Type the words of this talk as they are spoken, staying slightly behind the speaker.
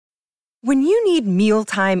When you need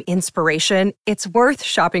mealtime inspiration, it's worth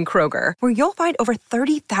shopping Kroger, where you'll find over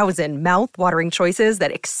 30,000 mouth-watering choices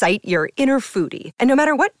that excite your inner foodie. And no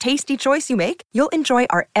matter what tasty choice you make, you'll enjoy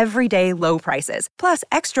our everyday low prices, plus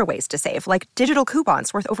extra ways to save, like digital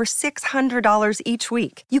coupons worth over $600 each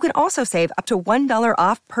week. You can also save up to $1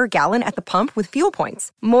 off per gallon at the pump with fuel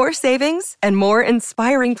points. More savings and more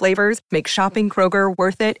inspiring flavors make shopping Kroger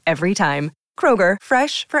worth it every time. Kroger,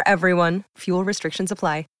 fresh for everyone. Fuel restrictions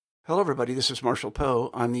apply. Hello, everybody. This is Marshall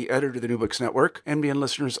Poe. I'm the editor of the New Books Network. NBN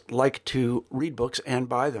listeners like to read books and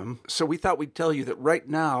buy them. So we thought we'd tell you that right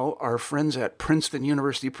now, our friends at Princeton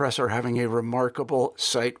University Press are having a remarkable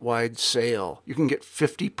site-wide sale. You can get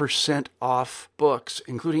 50% off books,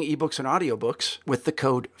 including ebooks and audiobooks, with the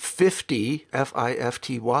code 50,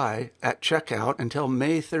 F-I-F-T-Y, at checkout until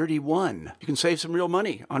May 31. You can save some real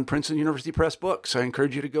money on Princeton University Press books. I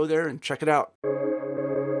encourage you to go there and check it out.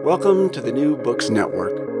 Welcome to the New Books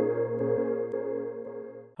Network.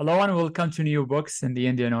 Hello and welcome to New Books in the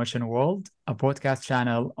Indian Ocean World, a podcast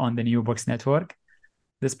channel on the New Books Network.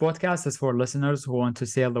 This podcast is for listeners who want to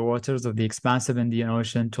sail the waters of the expansive Indian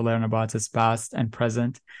Ocean to learn about its past and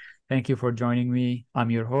present. Thank you for joining me. I'm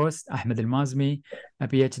your host, Ahmed Al-Mazmi, a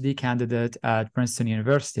PhD candidate at Princeton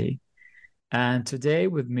University. And today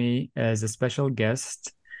with me is a special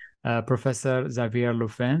guest, Professor Xavier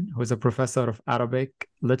Luffin, who is a professor of Arabic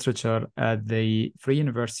literature at the Free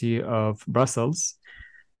University of Brussels.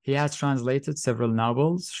 He has translated several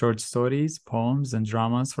novels, short stories, poems, and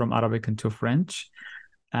dramas from Arabic into French.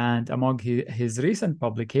 And among his recent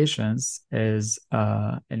publications is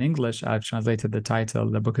in English. I've translated the title.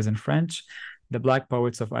 The book is in French, The Black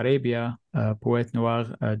Poets of Arabia, Poètes Noirs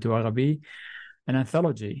d'Arabie, an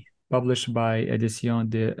anthology published by Éditions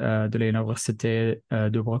de l'Université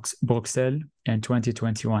de Bruxelles in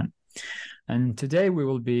 2021. And today we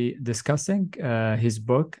will be discussing his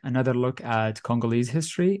book, Another Look at Congolese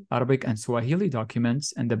History, Arabic and Swahili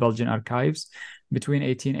Documents in the Belgian Archives between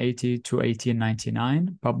 1880 to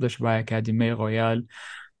 1899, published by Académie Royale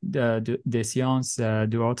des Sciences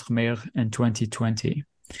d'Outre-mer in 2020.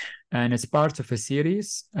 And it's part of a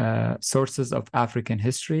series, Sources of African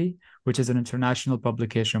History, which is an international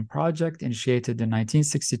publication project initiated in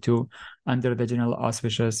 1962 under the general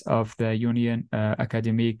auspices of the Union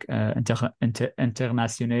Académique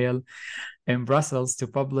Internationale in Brussels to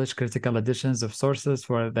publish critical editions of sources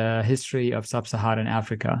for the history of sub-Saharan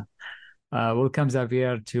Africa. Welcome,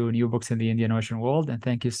 Xavier, to New Books in the Indian Ocean World, and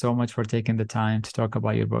thank you so much for taking the time to talk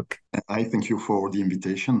about your book. I thank you for the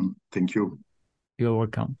invitation. Thank you. You're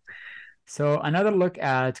welcome. So, Another Look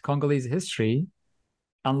at Congolese History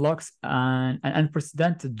unlocks an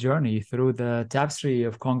unprecedented journey through the tapestry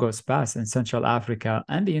of Congo's past in Central Africa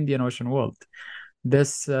and the Indian Ocean world.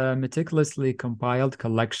 This meticulously compiled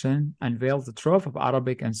collection unveils a trove of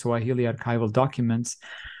Arabic and Swahili archival documents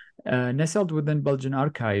nestled within Belgian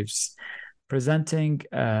archives, presenting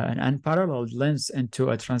an unparalleled lens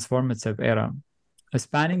into a transformative era.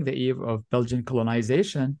 Spanning the eve of Belgian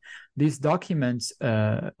colonization, these documents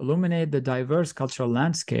illuminate the diverse cultural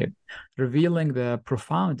landscape, revealing the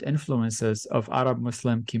profound influences of Arab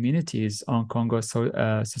Muslim communities on Congo's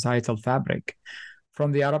societal fabric.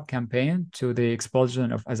 From the Arab campaign to the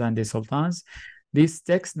expulsion of Azande Sultans, these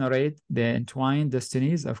texts narrate the entwined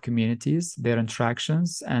destinies of communities, their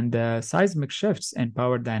interactions, and the seismic shifts in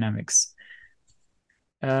power dynamics.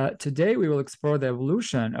 Today, we will explore the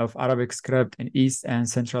evolution of Arabic script in East and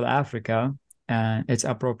Central Africa and its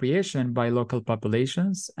appropriation by local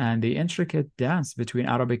populations and the intricate dance between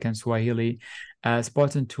Arabic and Swahili as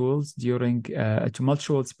potent tools during a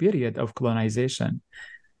tumultuous period of colonization.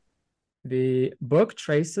 The book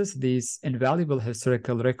traces these invaluable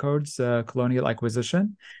historical records, colonial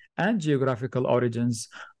acquisition, and geographical origins,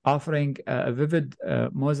 offering a vivid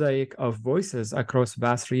mosaic of voices across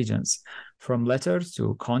vast regions, from letters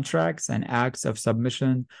to contracts and acts of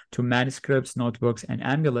submission to manuscripts, notebooks, and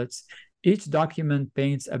amulets. Each document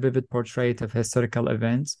paints a vivid portrait of historical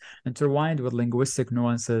events intertwined with linguistic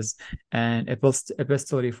nuances and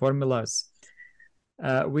epistolary formulas.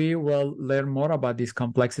 We will learn more about these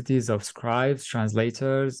complexities of scribes,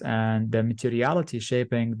 translators, and the materiality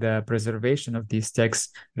shaping the preservation of these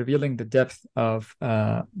texts, revealing the depth of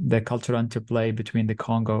the cultural interplay between the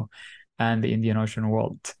Congo and the Indian Ocean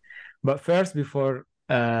world. But first, before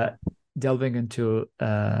delving into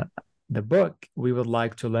the book, we would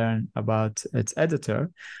like to learn about its editor.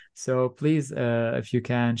 So please, if you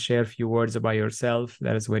can share a few words about yourself,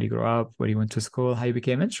 that is where you grew up, where you went to school, how you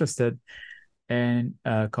became interested in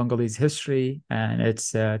Congolese history and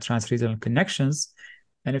its trans-regional connections,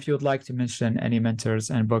 and if you would like to mention any mentors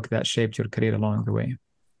and book that shaped your career along the way.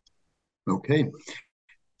 Okay.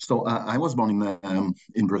 So I was born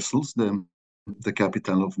in Brussels, the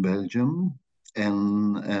capital of Belgium,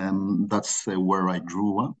 and that's where I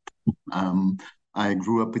grew up. Um, I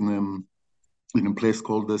grew up in a place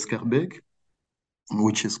called Schaerbeek,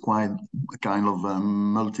 which is quite a kind of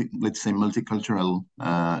let's say, multicultural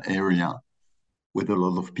area with a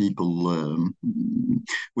lot of people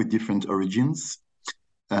with different origins.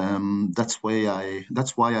 That's why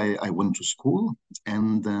I went to school,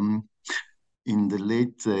 and in the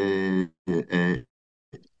late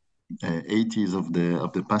 80s of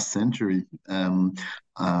the past century,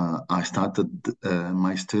 I started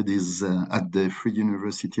my studies at the Free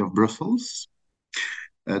University of Brussels.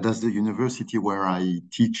 That's the university where I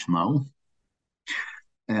teach now.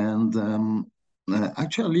 And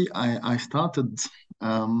actually, I started,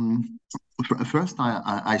 first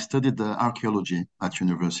I studied archaeology at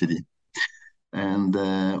university. And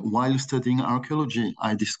while studying archaeology,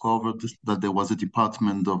 I discovered that there was a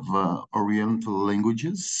department of Oriental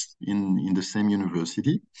languages in the same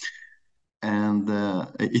university. And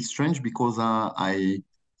it's strange because I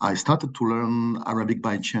started to learn Arabic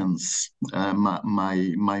by chance.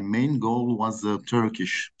 My main goal was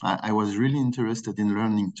Turkish. I was really interested in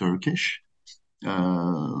learning Turkish,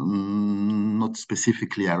 not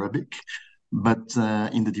specifically Arabic, but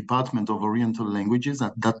in the Department of Oriental Languages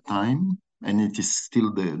at that time, and it is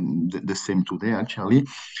still the same today actually,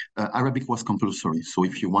 Arabic was compulsory. So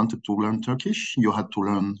if you wanted to learn Turkish, you had to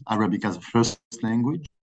learn Arabic as a first language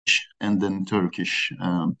and then Turkish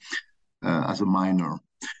as a minor.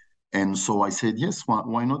 And so I said, yes,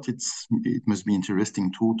 why not? It must be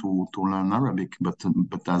interesting too to learn Arabic. But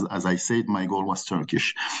as I said, my goal was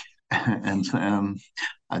Turkish. And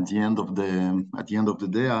at the end of the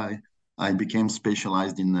day, I became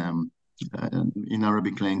specialized in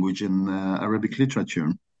Arabic language and Arabic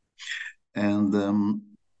literature. And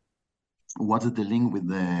what's the link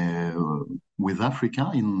with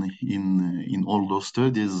Africa in all those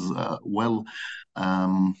studies? Well,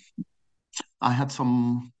 I had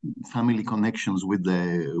some family connections with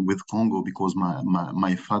Congo because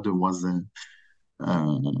my father was a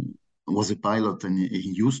pilot, and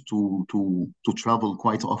he used to travel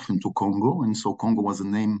quite often to Congo, and so Congo was a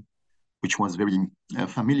name which was very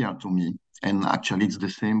familiar to me. And actually, it's the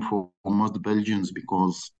same for most Belgians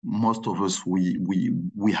because most of us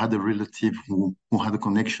we had a relative who had a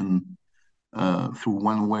connection through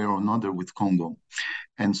one way or another with Congo,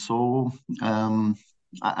 and so.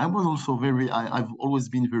 I was also I've always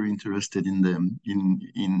been very interested in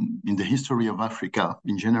the history of Africa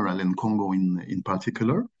in general and Congo in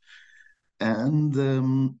particular. And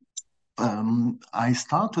I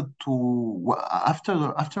started to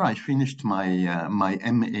after I finished my MA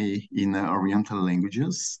in Oriental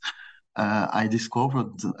languages, I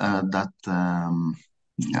discovered that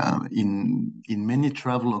in many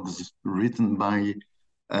travelogues written by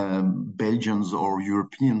Belgians or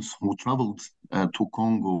Europeans who traveled to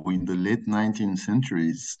Congo in the late 19th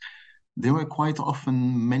centuries, they were quite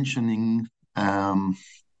often mentioning Arabic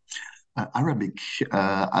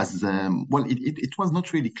as well. It was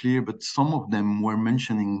not really clear, but some of them were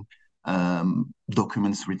mentioning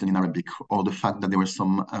documents written in Arabic, or the fact that there were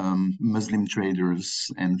some Muslim traders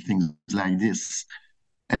and things like this.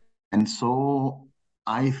 And so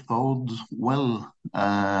I thought, well,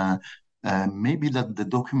 maybe that the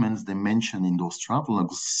documents they mention in those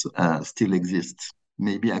travelogues still exist.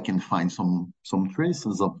 Maybe I can find some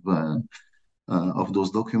traces of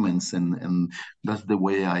those documents, and that's the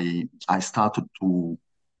way I started to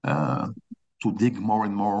dig more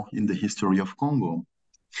and more in the history of Congo.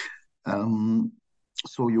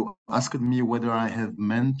 So you asked me whether I have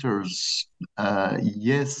mentors.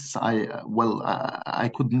 Yes, I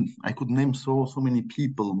could name so many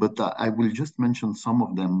people, but I will just mention some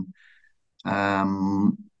of them.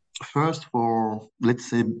 First, for let's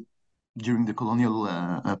say during the colonial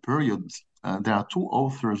period, there are two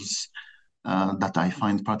authors that I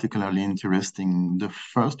find particularly interesting. The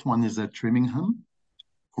first one is Trimingham,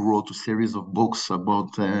 who wrote a series of books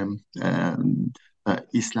about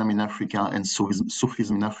Islam in Africa and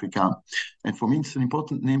Sufism in Africa. And for me, it's an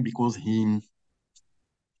important name because he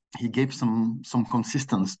gave some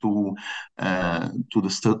consistency to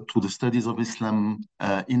the studies of Islam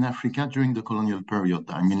in Africa during the colonial period.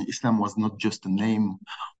 I mean, Islam was not just a name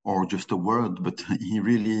or just a word, but he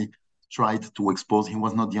really tried to expose. He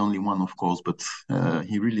was not the only one, of course, but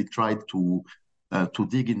he really tried to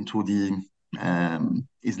dig into the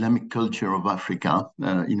Islamic culture of Africa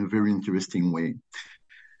in a very interesting way.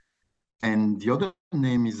 And the other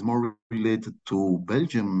name is more related to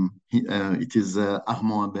Belgium. It is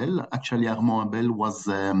Armand Abel. Actually, Armand Abel was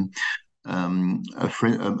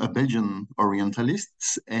a Belgian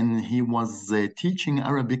Orientalist, and he was teaching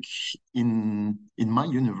Arabic in my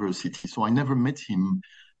university. So I never met him.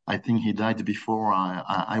 I think he died before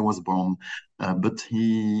I was born, but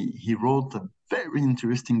he wrote a very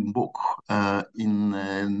interesting book in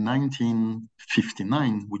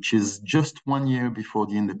 1959, which is just 1 year before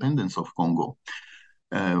the independence of Congo.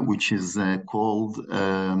 Which is called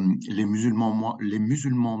Les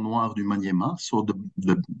Musulmans Noirs du Maniema, so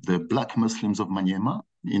the Black Muslims of Maniema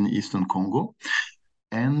in Eastern Congo.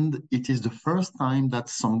 And it is the first time that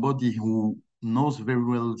somebody who knows very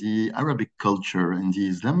well the Arabic culture and the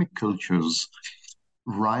Islamic cultures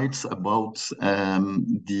writes about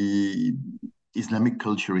the Islamic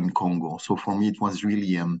culture in Congo. So for me, it was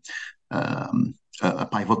really a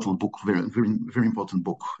pivotal book, very, very, very important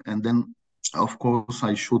book. And then, of course,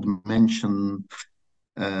 I should mention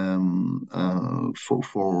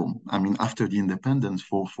after the independence,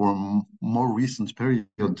 for more recent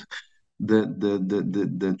period,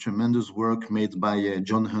 the tremendous work made by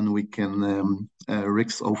John Hunwick and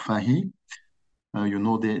Rex Ofahi.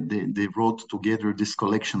 They wrote together this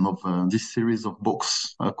collection of this series of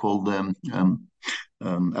books called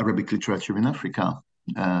Arabic Literature in Africa,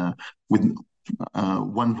 with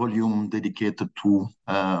one volume dedicated to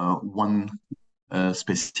one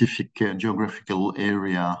specific geographical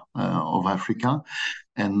area of Africa.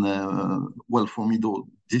 And for me, though,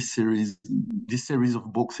 this series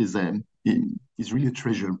of books is really a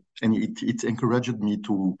treasure, and it encouraged me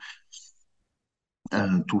to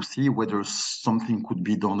see whether something could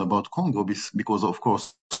be done about Congo, because of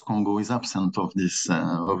course Congo is absent of this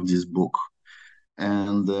book.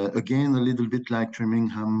 And again, a little bit like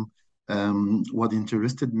Tremingham, what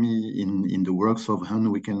interested me in the works of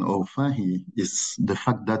Hunwick and Ofahi is the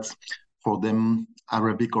fact that for them,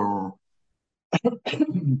 Arabic or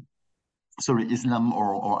Islam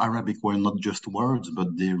or Arabic were not just words,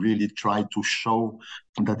 but they really tried to show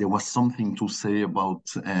that there was something to say about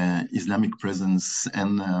Islamic presence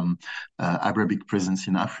and Arabic presence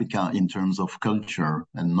in Africa in terms of culture,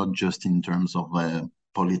 and not just in terms of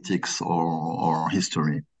politics or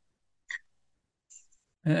history.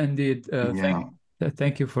 Indeed.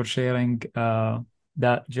 Thank you for sharing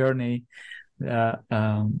that journey that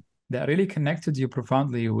really connected you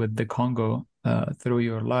profoundly with the Congo through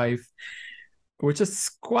your life, which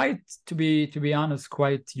is quite, to be honest,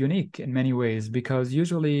 quite unique in many ways, because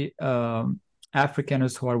usually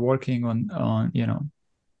Africans who are working on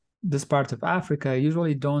this part of Africa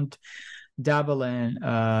usually don't dabble in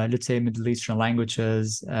let's say Middle Eastern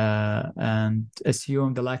languages and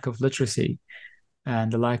assume the lack of literacy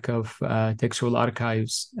and the lack of textual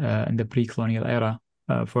archives in the pre-colonial era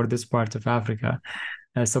for this part of Africa.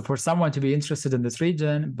 So for someone to be interested in this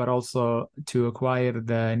region, but also to acquire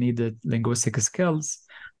the needed linguistic skills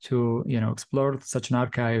to explore such an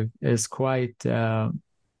archive is quite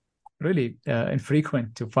really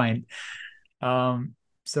infrequent to find.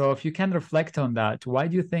 So if you can reflect on that, why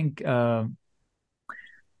do you think, or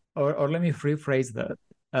let me rephrase that,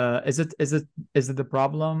 is it the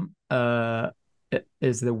problem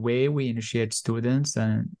is the way we initiate students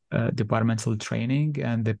and departmental training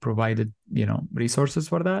and the provided resources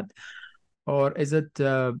for that, or is it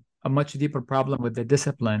a much deeper problem with the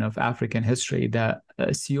discipline of African history that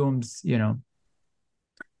assumes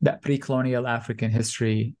that pre-colonial African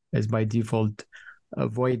history is by default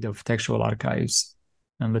void of textual archives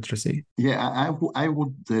and literacy? Yeah, I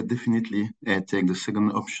would definitely take the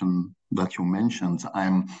second option that you mentioned.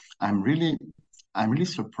 I'm really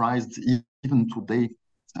surprised even today.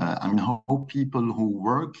 How people who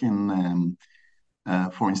work in,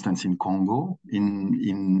 for instance, in Congo,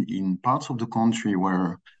 in parts of the country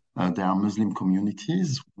where there are Muslim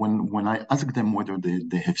communities, when I ask them whether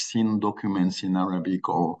they have seen documents in Arabic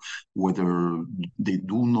or whether they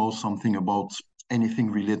do know something about anything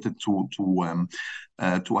related to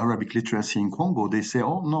Arabic literacy in Congo, they say,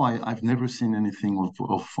 "Oh no, I've never seen anything of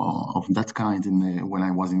that kind when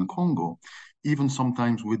I was in Congo." Even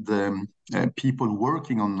sometimes with people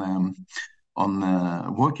working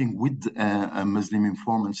working with Muslim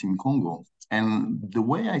informants in Congo. And the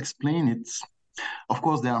way I explain it, of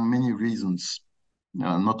course, there are many reasons,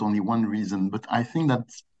 not only one reason, but I think that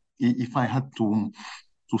if I had to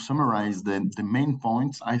summarize the main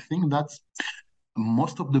points, I think that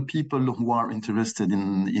most of the people who are interested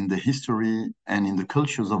in the history and in the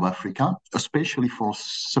cultures of Africa, especially for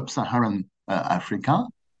sub-Saharan Africa,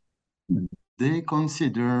 they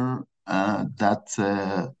consider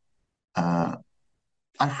that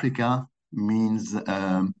Africa means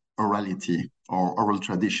orality or oral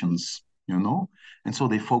traditions, and so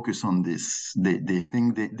they focus on this. They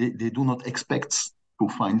think they do not expect to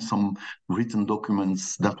find some written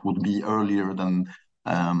documents that would be earlier than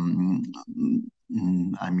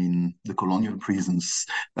the colonial prisons,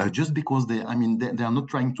 just because they are not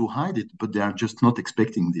trying to hide it, but they are just not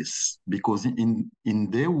expecting this, because in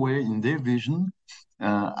their way, in their vision,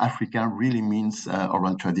 Africa really means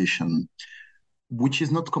oral tradition, which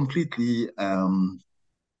is not completely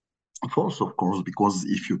false, of course, because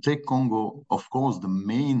if you take Congo, of course, the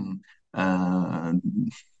main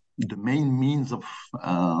means of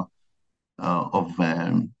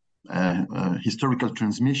historical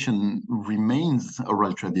transmission remains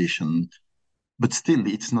oral tradition, but still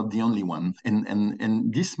it's not the only one,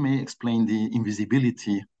 and this may explain the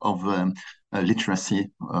invisibility of literacy,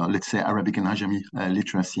 let's say Arabic and Ajami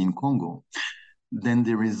literacy in Congo. Then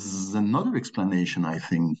there is another explanation, I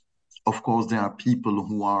think. Of course, there are people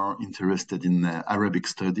who are interested in Arabic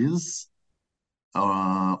studies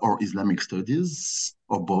or Islamic studies,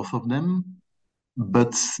 or both of them,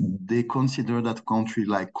 but they consider that country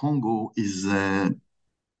like Congo is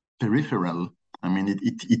peripheral. I mean,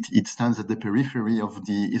 it stands at the periphery of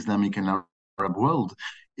the Islamic and Arab world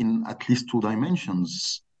in at least two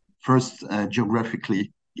dimensions. First,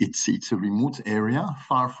 geographically, it's a remote area,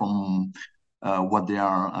 far from what they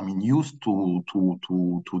are, used to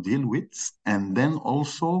deal with, and then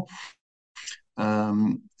also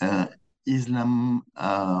Islam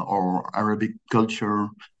or Arabic culture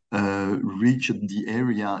reached the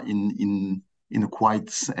area in a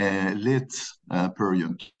quite late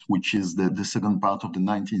period, which is the second part of the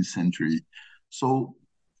 19th century. So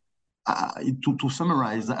to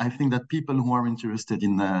summarize, I think that people who are interested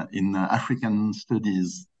in African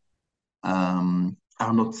studies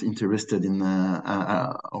are not interested in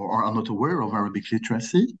or are not aware of Arabic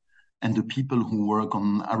literacy, and the people who work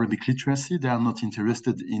on Arabic literacy, they are not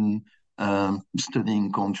interested in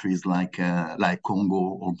studying countries like Congo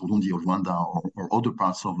or Burundi or Rwanda or other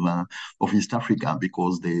parts of East Africa,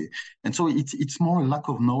 because so it's more a lack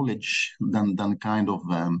of knowledge than kind of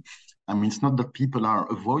it's not that people are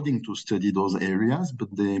avoiding to study those areas, but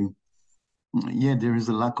there is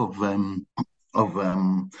a lack of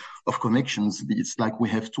connections. It's like we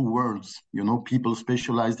have two worlds, people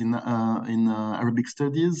specialized in Arabic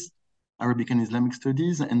studies, Arabic and Islamic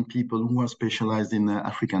studies, and people who are specialized in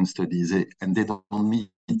African studies, and they don't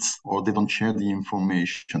meet or they don't share the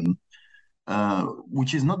information,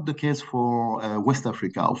 which is not the case for West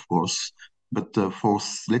Africa, of course, but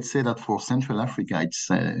let's say that for Central Africa,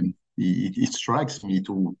 it strikes me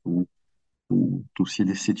to see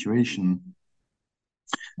this situation.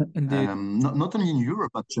 Not only in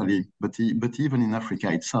Europe, actually, but even in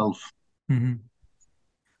Africa itself. Mm-hmm.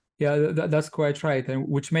 Yeah, that's quite right, and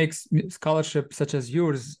which makes scholarship such as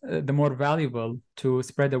yours the more valuable to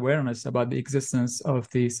spread awareness about the existence of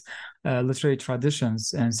these literary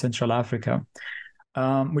traditions in Central Africa.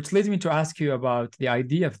 Which leads me to ask you about the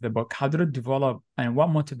idea of the book. How did it develop, and what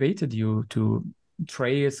motivated you to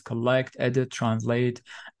trace, collect, edit, translate,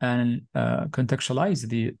 and contextualize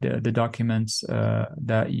the documents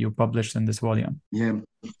that you published in this volume? Yeah.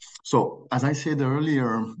 So, as I said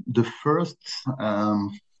earlier, the first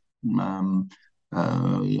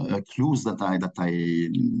clues that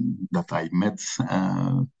I met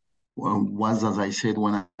was, as I said,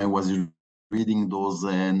 when I was reading those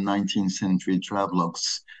 19th century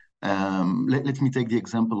travelogues. Let me take the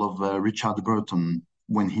example of Richard Burton,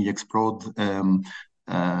 when he explored the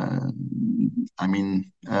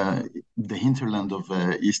hinterland of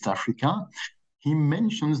East Africa. He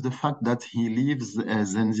mentions the fact that he leaves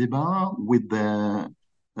Zanzibar with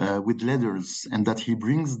letters, and that he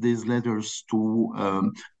brings these letters to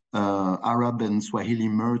Arab and Swahili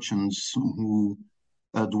merchants who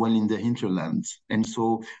dwell in the hinterland. And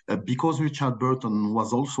so because Richard Burton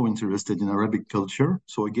was also interested in Arabic culture,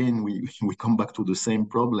 so again, we come back to the same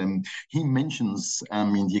problem. He mentions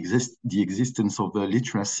the existence of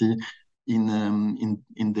literacy in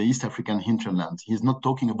the East African hinterland. He's not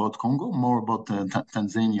talking about Congo, more about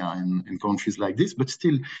Tanzania and countries like this, but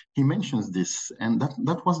still he mentions this. And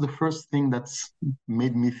that was the first thing that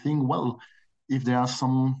made me think, well, if there are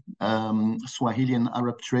some Swahili and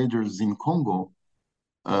Arab traders in Congo,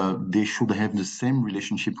 they should have the same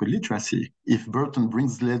relationship with literacy. If Burton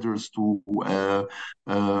brings letters to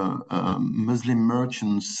Muslim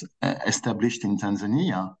merchants established in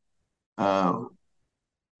Tanzania,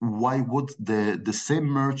 why would the same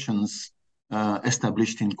merchants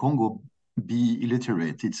established in Congo be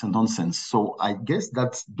illiterate? It's a nonsense. So I guess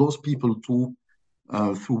that those people too,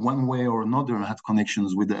 through one way or another, had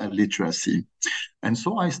connections with literacy. And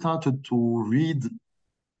so I started to read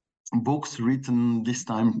books written this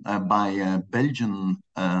time by Belgian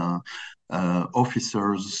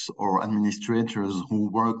officers or administrators who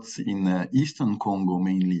worked in Eastern Congo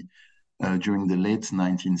mainly during the late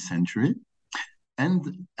 19th century.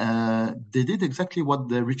 And they did exactly what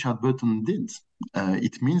Richard Burton did.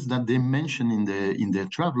 It means that they mention in their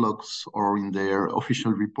travelogues or in their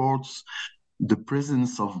official reports the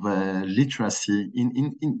presence of literacy.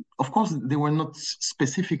 Of course, they were not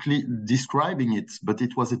specifically describing it, but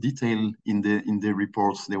it was a detail in the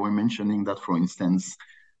reports. They were mentioning that, for instance,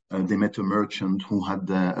 they met a merchant who had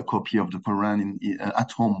a copy of the Quran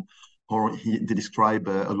at home, or they describe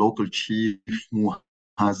a local chief who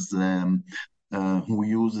has who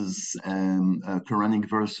uses Quranic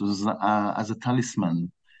verses as a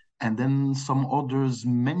talisman. And then some others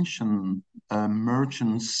mention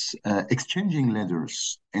merchants exchanging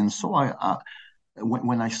letters. And so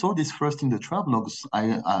when I saw this first in the travelogues,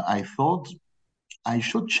 I thought I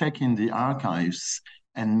should check in the archives,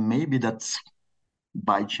 and maybe that's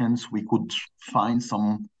by chance we could find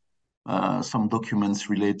some documents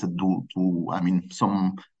related to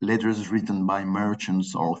some letters written by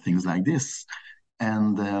merchants or things like this.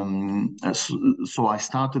 And so I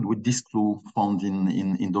started with this clue found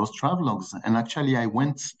in those travelogues. And actually, I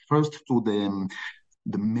went first to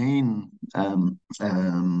the main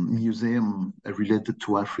museum related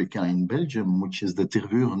to Africa in Belgium, which is the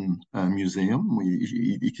Tervuren Museum.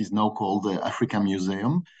 It is now called the Africa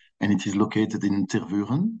Museum, and it is located in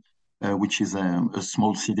Tervuren, which is a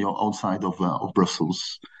small city outside of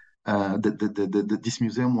Brussels. This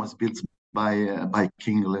museum was built by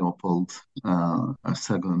King Leopold II,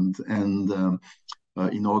 and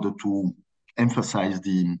in order to emphasize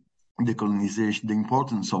the colonization, the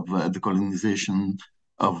importance of the colonization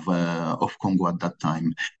of Congo at that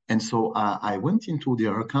time. And so I went into the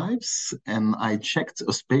archives and I checked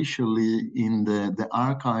especially in the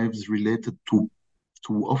archives related to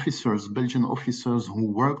officers, Belgian officers who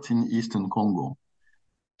worked in Eastern Congo.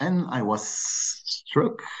 And I was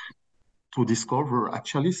struck to discover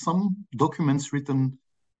actually some documents written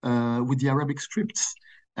with the Arabic scripts.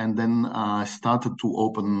 And then I started to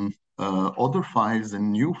open other files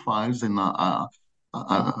and new files, and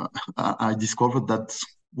I discovered that,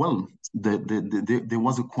 well, there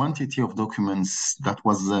was a quantity of documents that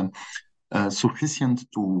was sufficient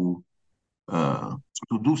to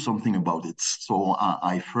do something about it. So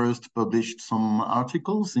I first published some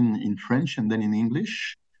articles in French and then in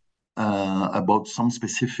English about some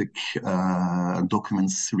specific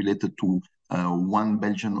documents related to one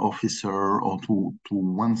Belgian officer or to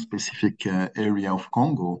one specific area of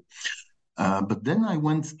Congo. But then I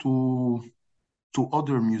went to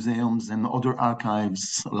other museums and other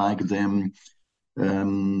archives, like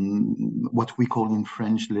what we call in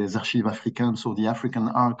French les archives africaines, so the African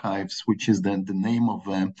archives, which is the name of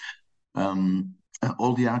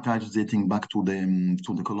all the archives dating back to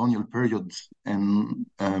the colonial period, and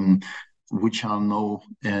which are now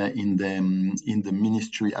in the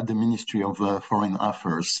ministry, at the Ministry of Foreign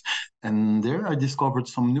Affairs. And there I discovered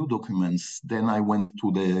some new documents. Then I went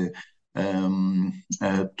to the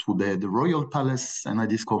Royal Palace, and I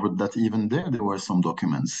discovered that even there were some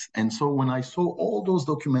documents. And so when I saw all those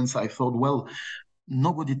documents, I thought, well,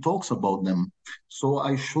 nobody talks about them, so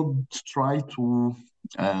I should try to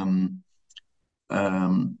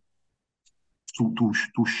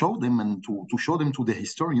show them, and to show them to the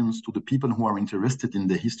historians, to the people who are interested in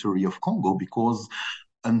the history of Congo, because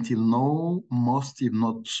until now, most, if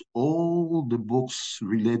not all, the books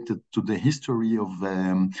related to the history of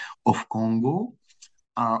Congo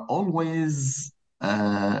are always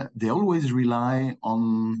they always rely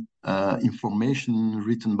on information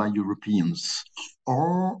written by Europeans,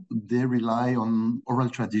 or they rely on oral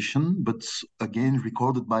tradition, but again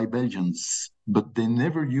recorded by Belgians. But they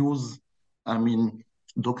never use,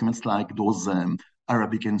 documents like those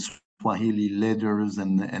Arabic and Swahili letters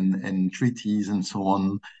and treaties and so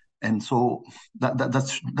on. And so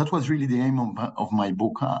that was really the aim of my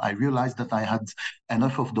book. I realized that I had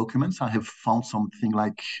enough of documents. I have found something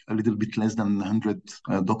like a little bit less than 100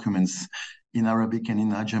 documents in Arabic and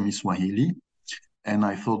in Ajami Swahili. And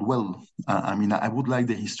I thought, well, I would like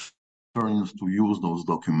the historians to use those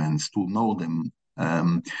documents, to know them,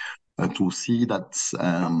 to see that.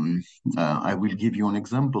 I will give you an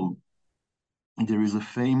example. There is a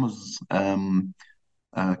famous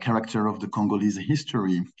character of the Congolese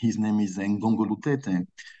history. His name is Ngongo Lutete.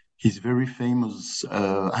 He's very famous.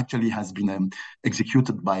 Actually, has been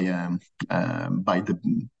executed by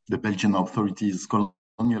the Belgian authorities,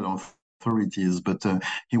 colonial authorities, but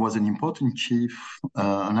he was an important chief,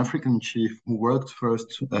 an African chief who worked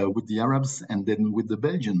first with the Arabs and then with the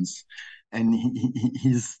Belgians. And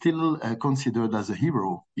he's still considered as a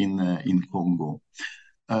hero in Congo.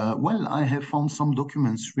 Well, I have found some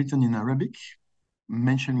documents written in Arabic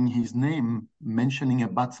mentioning his name, mentioning a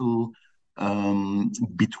battle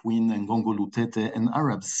between Ngongo Lutete and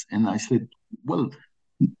Arabs. And I said, well,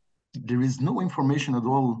 there is no information at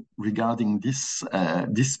all regarding this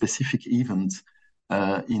specific event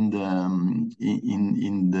in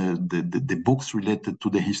the books related to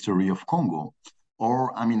the history of Congo.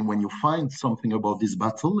 Or, I mean, when you find something about this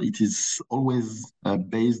battle, it is always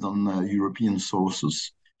based on European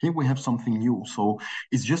sources. Here we have something new. So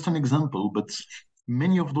it's just an example, but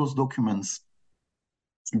many of those documents,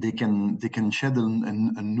 they can shed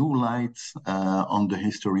a new light on the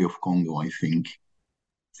history of Congo, I think.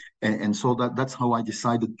 And so that's how I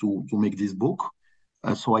decided to make this book.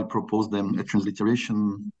 So I proposed them a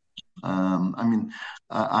transliteration.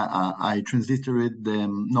 I transliterated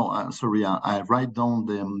them. No, sorry, I write down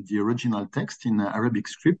the original text in Arabic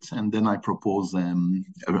script, and then I propose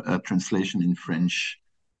a translation in French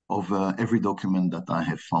of every document that I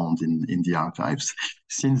have found in the archives.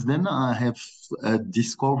 Since then, I have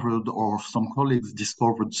discovered, or some colleagues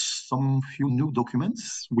discovered, some few new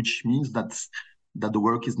documents, which means that the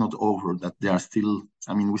work is not over, that they are still,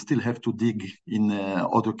 we still have to dig in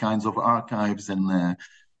other kinds of archives, and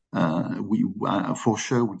for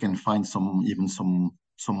sure we can find some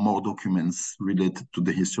more documents related to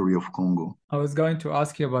the history of Congo. I was going to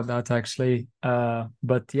ask you about that actually,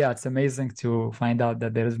 but yeah, it's amazing to find out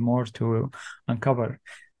that there is more to uncover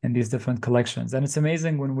in these different collections. And it's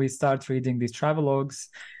amazing when we start reading these travelogues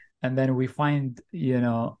and then we find,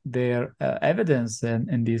 their evidence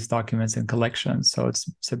in these documents and collections. So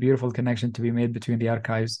it's a beautiful connection to be made between the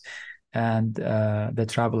archives and the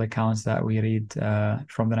travel accounts that we read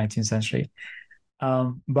from the 19th century.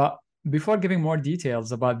 But before giving more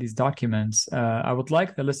details about these documents, I would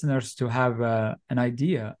like the listeners to have an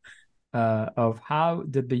idea of how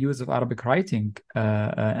did the use of Arabic writing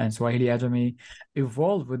and Swahili Académie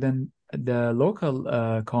evolve within the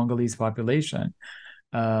local Congolese population.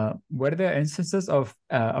 Were there instances of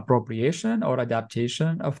appropriation or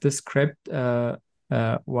adaptation of the script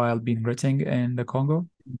while being written in the Congo?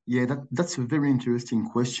 Yeah, that's a very interesting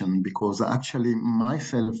question, because actually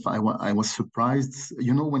myself, I was surprised.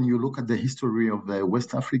 When you look at the history of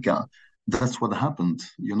West Africa, that's what happened.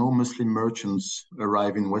 Muslim merchants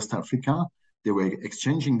arrive in West Africa. They were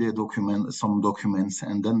exchanging some documents,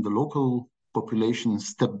 and then the local population,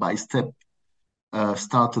 step by step,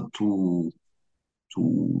 started to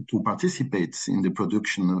participate in the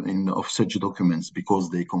production of such documents, because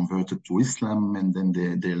they converted to Islam, and then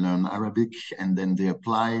they learn Arabic, and then they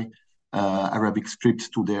apply Arabic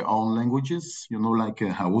script to their own languages, like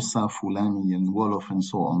Hausa, Fulani, and Wolof, and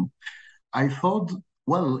so on. I thought,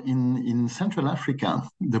 well, in Central Africa,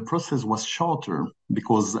 the process was shorter,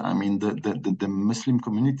 because the Muslim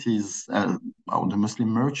communities, or the Muslim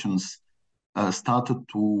merchants, started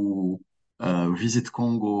to visit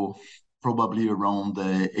Congo probably around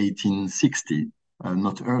 1860,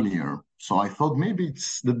 not earlier. So I thought maybe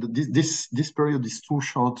it's this period is too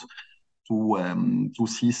short to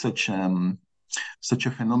see such a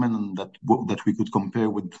phenomenon that we could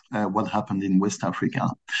compare with what happened in West Africa.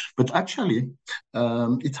 But actually,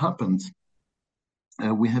 it happened.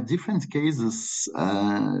 We have different cases.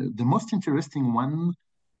 The most interesting one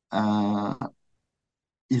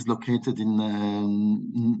is located in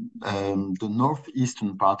the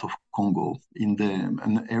northeastern part of Congo, in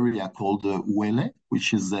an area called Ouele,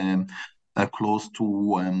 which is close to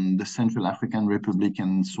the Central African Republic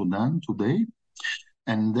and Sudan today.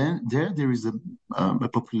 And then there is a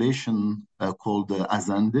population called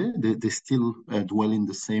Azande. They still dwell in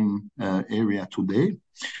the same area today.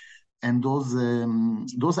 And those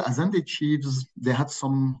Azande chiefs, they had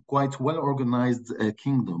some quite well-organized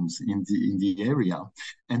kingdoms in the area,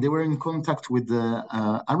 and they were in contact with the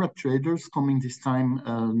Arab traders coming this time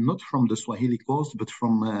not from the Swahili coast, but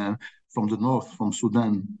from the north, from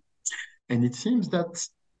Sudan. And it seems that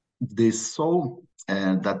they saw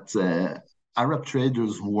that Arab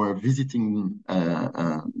traders who were visiting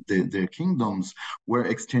their kingdoms were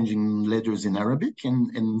exchanging letters in Arabic,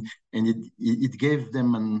 and it gave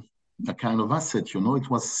them a kind of asset.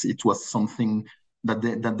 It was something that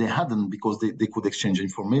they hadn't, because they could exchange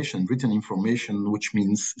information, written information, which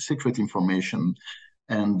means secret information,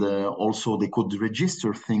 and also they could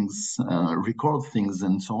register things, record things,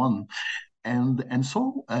 and so on. And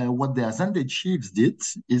so what the Azande chiefs did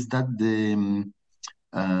is that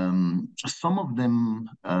Some of them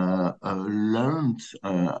learned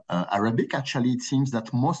Arabic. Actually, it seems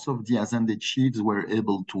that most of the Azande chiefs were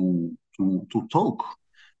able to talk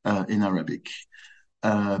in Arabic.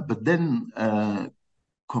 But then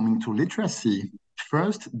coming to literacy,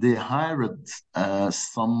 first they hired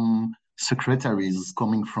some secretaries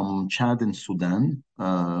coming from Chad and Sudan,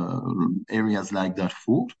 areas like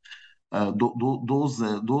Darfur.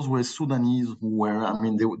 Those were Sudanese who were, I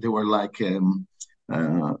mean, they were like,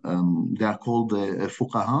 they are called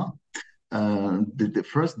fuqaha.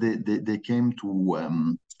 First, they came to,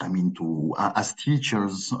 as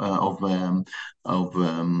teachers in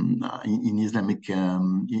Islamic,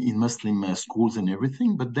 in Muslim schools and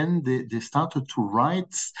everything. But then they started to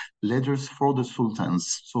write letters for the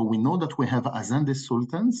sultans. So we know that we have Azande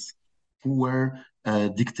sultans who were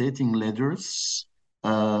dictating letters.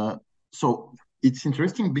 So it's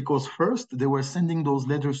interesting because first they were sending those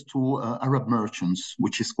letters to Arab merchants,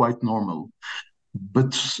 which is quite normal.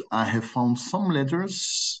 But I have found some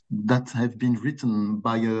letters that have been written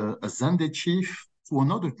by a Zande chief to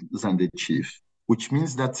another Zande chief, which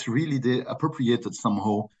means that really they appropriated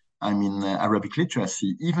somehow, Arabic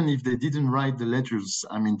literacy. Even if they didn't write the letters,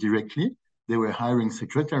 directly, they were hiring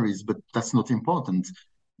secretaries, but that's not important.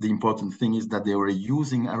 The important thing is that they were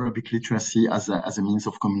using Arabic literacy as a means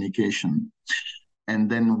of communication. And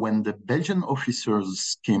then when the Belgian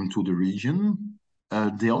officers came to the region,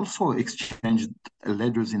 they also exchanged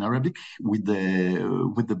letters in Arabic with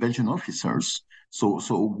the Belgian officers. So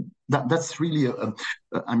that's really,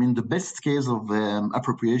 the best case of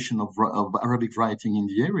appropriation of Arabic writing in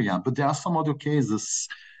the area. But there are some other cases.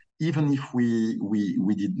 Even if we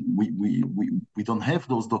don't have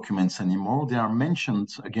those documents anymore, they are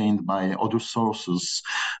mentioned again by other sources.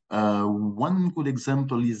 One good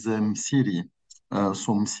example is Msiri.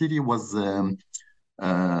 So Msiri was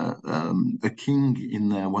a king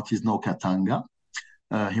in what is now Katanga.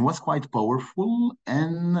 He was quite powerful,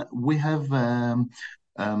 and we have a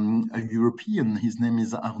European, his name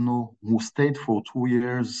is Arnaud, who stayed for 2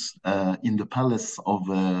 years in the palace of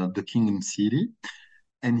the king Msiri.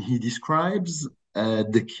 And he describes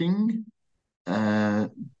the king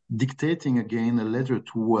dictating again a letter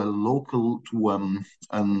to a local,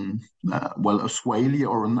 a Swahili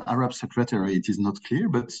or an Arab secretary. It is not clear,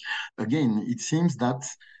 but again, it seems that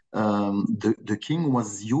the king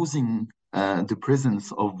was using the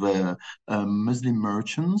presence of Muslim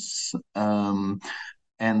merchants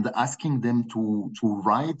and asking them to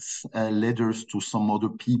write letters to some other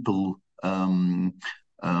people.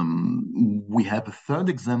 We have a third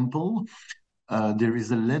example. There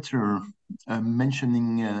is a letter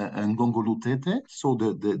mentioning Ngongo Lutete, so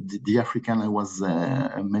the African I was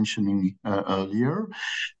mentioning earlier.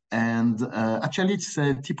 And actually, it's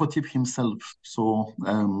Tipo Tip himself. So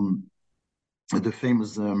the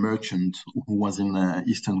famous merchant who was in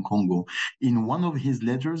Eastern Congo. In one of his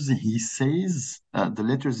letters, he says, the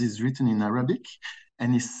letters is written in Arabic,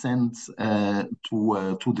 and is sent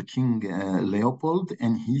to the King Leopold,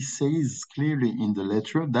 and he says clearly in the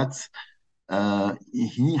letter that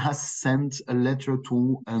he has sent a letter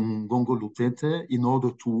to Ngongo Lutete in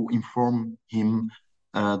order to inform him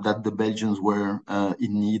that the Belgians were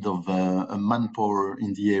in need of a manpower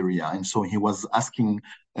in the area. And so he was asking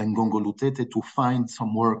Ngongo Lutete to find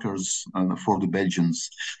some workers for the Belgians.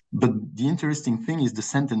 But the interesting thing is the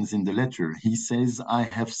sentence in the letter. He says, I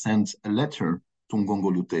have sent a letter to Ngongo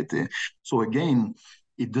Lutete. So again,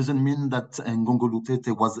 it doesn't mean that Ngongo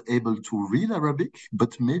Lutete was able to read Arabic,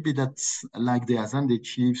 but maybe that's like the Azande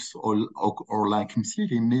chiefs or like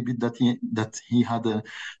Msiri, maybe that he had a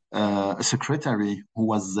secretary who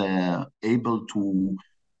was able to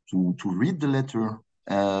read the letter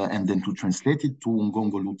and then to translate it to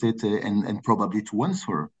Ngongo Lutete and probably to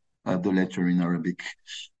answer the letter in Arabic.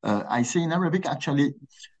 I say in Arabic, actually,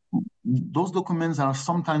 those documents are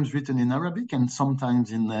sometimes written in Arabic and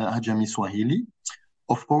sometimes in Ajami Swahili.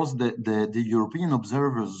 Of course, the European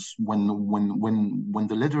observers, when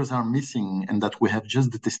the letters are missing and that we have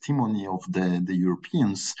just the testimony of the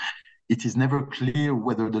Europeans, it is never clear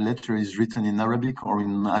whether the letter is written in Arabic or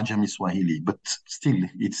in Ajami Swahili. But still,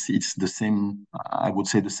 it's the same, I would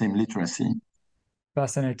say, the same literacy.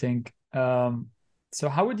 Fascinating. So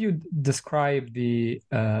how would you describe the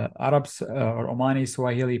Arabs or Omani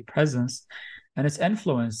Swahili presence and its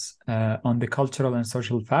influence on the cultural and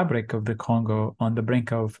social fabric of the Congo on the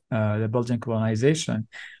brink of the Belgian colonization,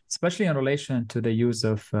 especially in relation to the use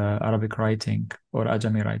of Arabic writing or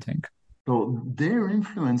Ajami writing? So their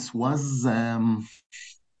influence was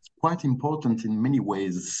quite important in many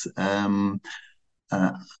ways.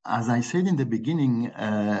 as I said in the beginning,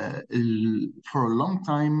 for a long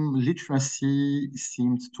time, literacy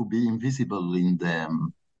seemed to be invisible in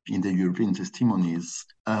the European testimonies.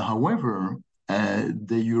 However,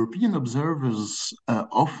 the European observers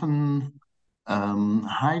often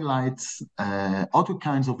highlight other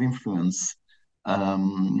kinds of influence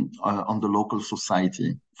on the local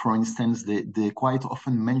society. For instance, they quite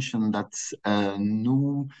often mention that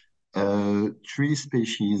new tree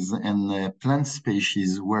species and plant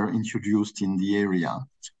species were introduced in the area,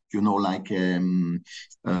 like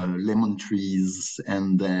lemon trees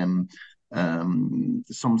and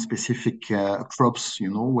some specific crops,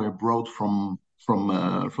 were brought from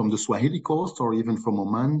the Swahili coast or even from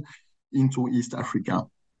Oman into East Africa.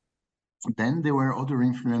 Then there were other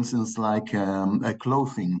influences like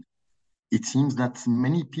clothing. It seems that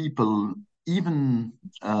many people, even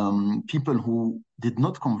people who did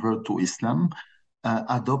not convert to Islam,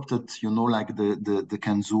 adopted, like the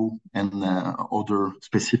kanzu and other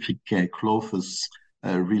specific clothes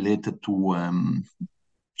related to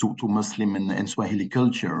Muslim and Swahili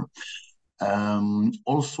culture.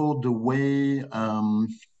 Also, the way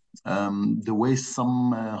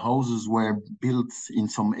some houses were built in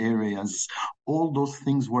some areas, all those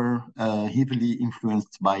things were heavily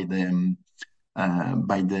influenced by the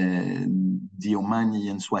Omani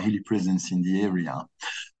and Swahili presence in the area.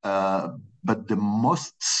 But the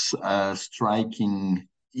most striking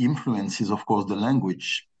influence is, of course, the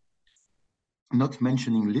language. Not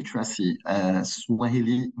mentioning literacy,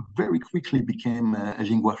 Swahili very quickly became a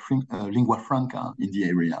lingua franca in the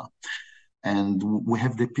area. And we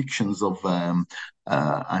have depictions of,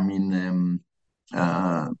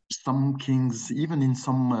 some kings, even in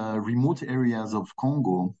some remote areas of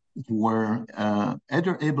Congo, who were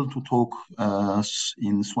either able to talk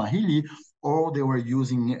in Swahili, or they were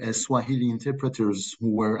using Swahili interpreters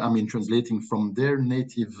who were, translating from their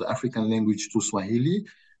native African language to Swahili,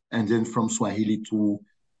 and then from Swahili to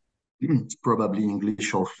probably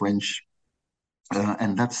English or French.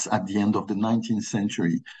 And that's at the end of the 19th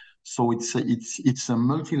century. So it's a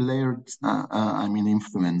multi-layered,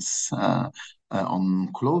 influence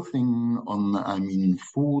on clothing, on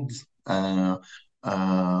food,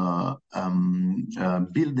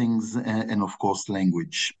 buildings, and of course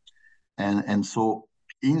language. And so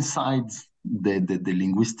inside the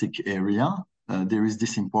linguistic area, there is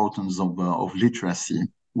this importance of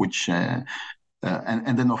literacy, which and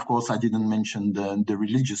then of course I didn't mention the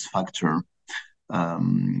religious factor.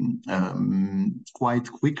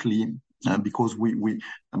 Quite quickly, because we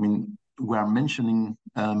are mentioning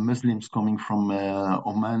Muslims coming from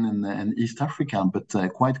Oman and East Africa, but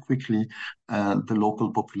quite quickly the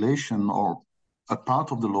local population, or a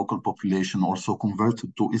part of the local population, also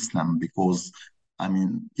converted to Islam, because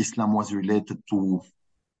Islam was related to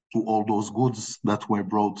all those goods that were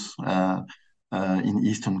brought in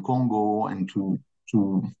Eastern Congo, and to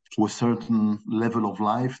a certain level of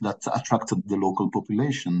life that attracted the local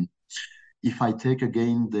population. If I take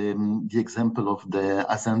again the example of the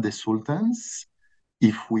Azande sultans,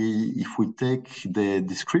 if we take the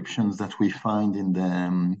descriptions that we find in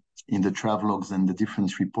the travelogues and the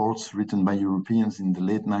different reports written by Europeans in the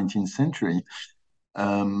late 19th century,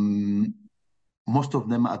 most of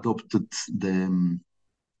them adopted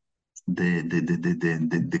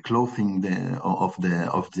the clothing of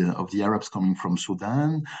the Arabs coming from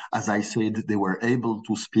Sudan. As I said, they were able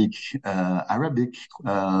to speak Arabic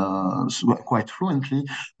quite fluently,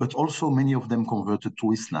 but also many of them converted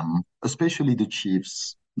to Islam, especially the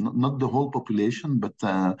chiefs. Not the whole population, but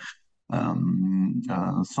some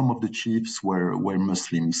of the chiefs were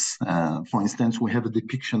Muslims. For instance, we have a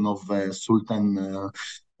depiction of Sultan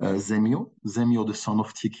Zemio, the son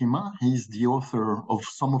of Tikima. He's the author of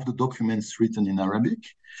some of the documents written in Arabic.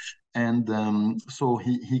 And so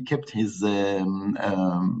he kept his Zande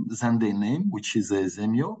name, which is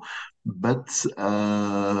Zemio. But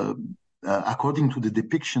according to the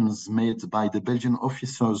depictions made by the Belgian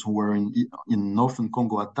officers who were in northern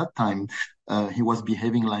Congo at that time, he was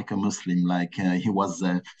behaving like a Muslim, like he was...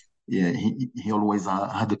 he always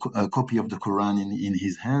had a copy of the Quran in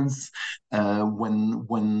his hands.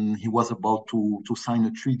 When he was about to sign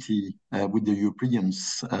a treaty with the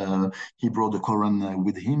Europeans, he brought the Quran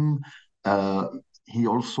with him. He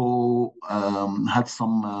also had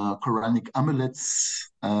some Quranic amulets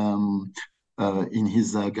in his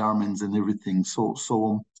garments and everything.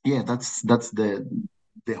 So yeah, that's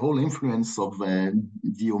the whole influence of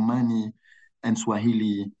the Omani and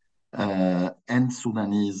Swahili and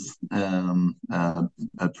Sudanese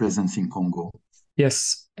presence in Congo.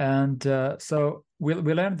 Yes, and so we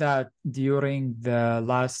learned that during the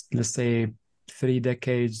last, let's say, 3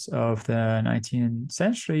 decades of the 19th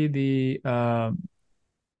century, the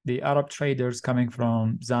Arab traders coming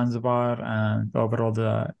from Zanzibar and overall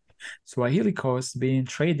the Swahili coast being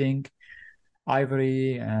trading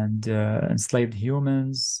ivory and enslaved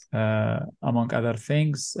humans, among other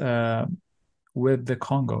things, with the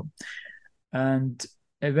Congo. And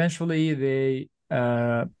eventually they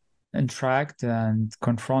interact and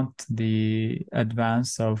confront the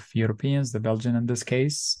advance of Europeans, the Belgian in this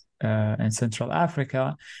case, in Central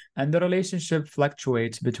Africa, and the relationship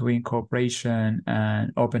fluctuates between cooperation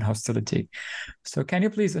and open hostility. So can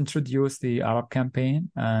you please introduce the Arab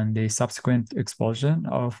campaign and the subsequent expulsion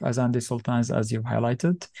of Azande sultans as you've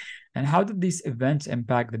highlighted? And how did these events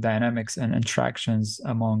impact the dynamics and interactions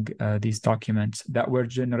among these documents that were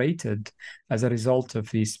generated as a result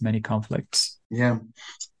of these many conflicts? Yeah,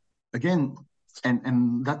 again,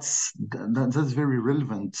 and that's very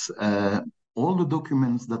relevant. All the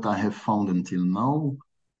documents that I have found until now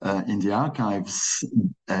in the archives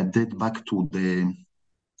date back to the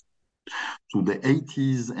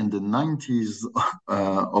 80s and the 90s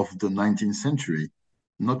of the 19th century,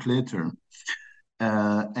 not later.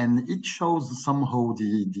 And it shows somehow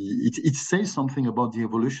it says something about the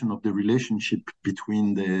evolution of the relationship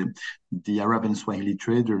between the Arab and Swahili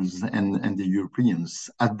traders and the Europeans.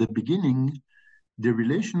 At the beginning, the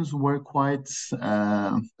relations were quite,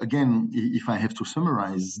 again, if I have to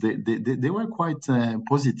summarize, they were quite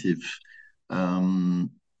positive.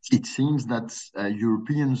 It seems that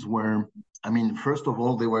Europeans were, I mean, first of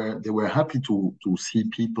all, they were happy to see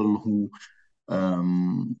people who,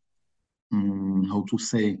 how to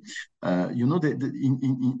say, in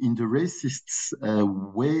the racists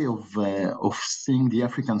way of seeing the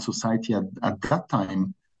African society at that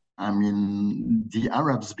time. I mean, the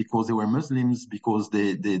Arabs, because they were Muslims, because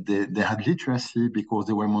they had literacy, because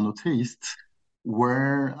they were monotheists,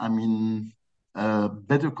 were, I mean,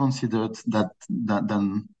 better considered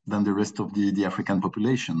than the rest of the African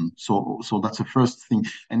population. So that's the first thing,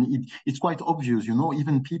 and it's quite obvious,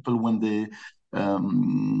 even people when they.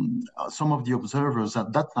 Some of the observers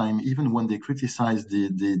at that time, even when they criticized the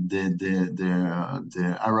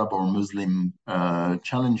Arab or Muslim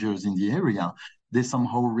challengers in the area, they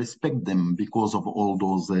somehow respect them because of all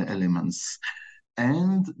those elements.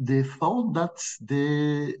 And they thought that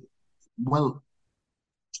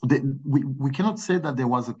we cannot say that there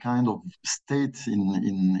was a kind of state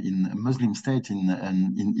in a Muslim state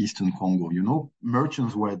in Eastern Congo.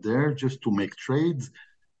 Merchants were there just to make trades.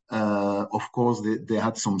 Of course, they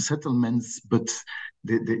had some settlements, but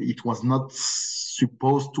it was not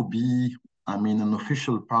supposed to be, I mean, an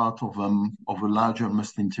official part of a larger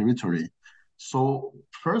Muslim territory. So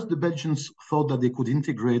first, the Belgians thought that they could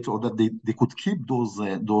integrate, or that they could keep those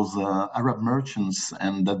Arab merchants,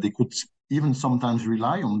 and that they could even sometimes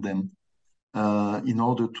rely on them in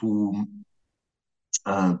order to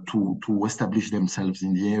establish themselves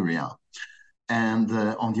in the area. And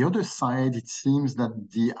on the other side, it seems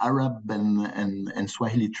that the Arab and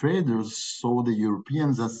Swahili traders saw the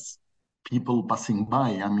Europeans as people passing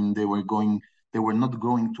by. I mean, they were not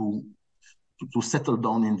going to settle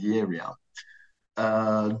down in the area.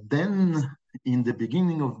 Then, in the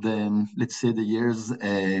beginning of let's say the years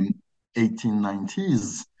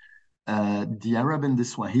 1890s, the Arab and the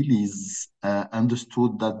Swahilis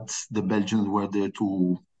understood that the Belgians were there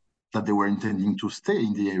that they were intending to stay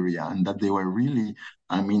in the area, and that they were really,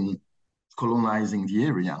 I mean, colonizing the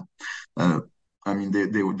area. I mean,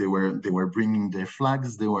 they were bringing their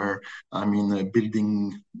flags. They were, I mean,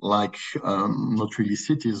 building like not really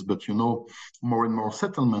cities, but more and more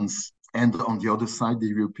settlements. And on the other side, the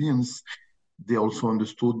Europeans, they also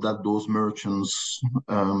understood that those merchants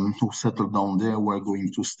who settled down there were going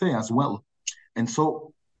to stay as well. And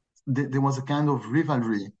so there was a kind of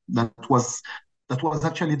rivalry that was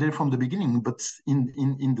actually there from the beginning, but in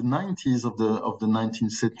the 90s of the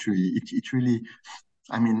 19th century, it really,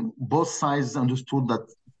 I mean, both sides understood that,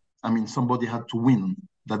 I mean, somebody had to win,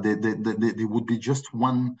 that they would be just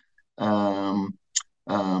one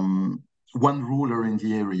ruler in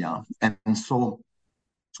the area, and so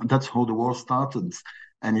that's how the war started,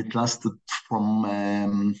 and it lasted from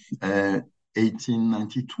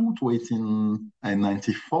 1892 to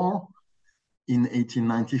 1894. In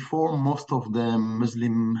 1894, most of the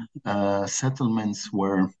Muslim settlements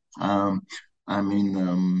were,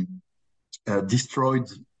 destroyed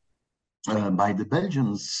by the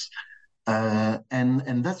Belgians,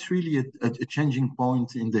 and that's really a changing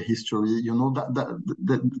point in the history.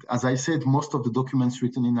 As I said, most of the documents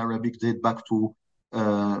written in Arabic date back to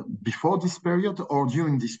before this period or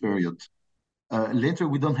during this period. Later,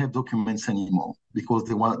 we don't have documents anymore because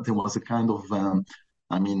there was a kind of,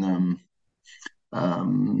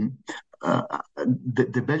 um,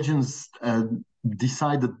 the Belgians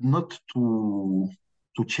decided not to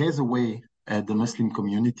chase away the Muslim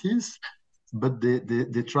communities, but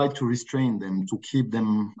they tried to restrain them, to keep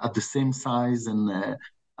them at the same size, and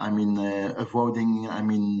avoiding,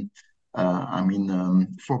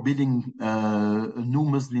 forbidding new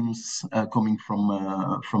Muslims coming from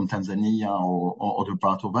Tanzania or other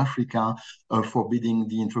part of Africa, forbidding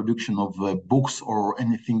the introduction of books or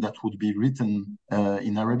anything that would be written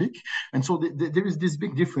in Arabic. And so there is this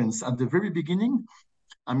big difference. At the very beginning,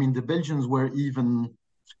 the Belgians were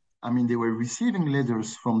they were receiving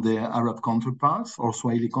letters from their Arab counterparts or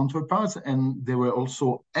Swahili counterparts, and they were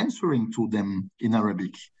also answering to them in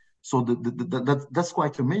Arabic. So that's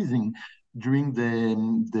quite amazing. During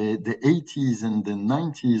the 80s and the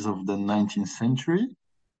 90s of the 19th century,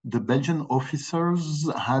 the Belgian officers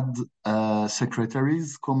had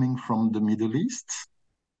secretaries coming from the Middle East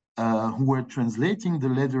who were translating the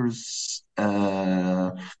letters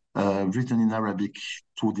written in Arabic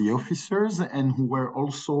to the officers, and who were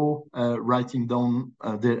also writing down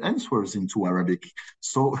their answers into Arabic.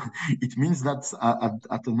 So it means that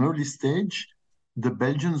at an early stage, the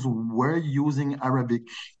Belgians were using Arabic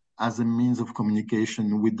as a means of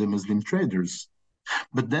communication with the Muslim traders.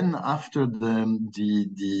 But then after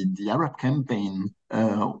the Arab campaign,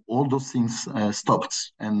 all those things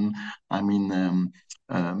stopped. And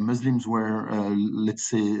Muslims were, let's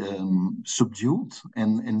say, subdued.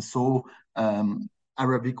 And so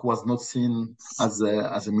Arabic was not seen as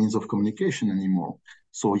a means of communication anymore.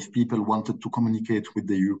 So if people wanted to communicate with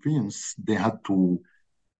the Europeans, they had to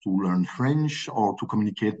learn French or to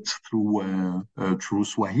communicate through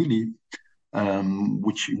Swahili,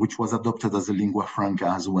 which was adopted as a lingua franca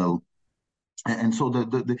as well. And so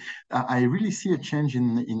I really see a change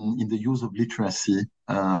in the use of literacy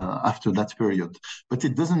after that period. But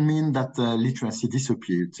it doesn't mean that literacy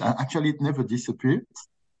disappeared. Actually, it never disappeared.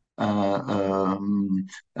 I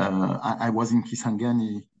was in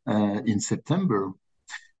Kisangani in September,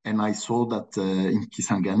 and I saw that in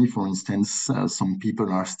Kisangani, for instance, some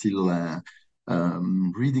people are still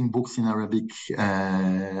reading books in Arabic,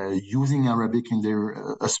 using Arabic in their,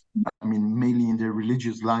 mainly in their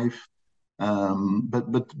religious life.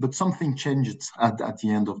 But something changed at the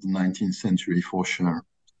end of the 19th century, for sure.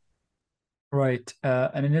 Right.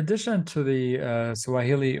 And in addition to the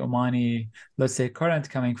Swahili Omani, let's say, current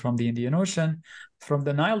coming from the Indian Ocean, from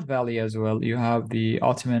the Nile Valley as well, you have the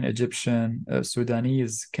Ottoman, Egyptian,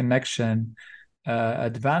 Sudanese connection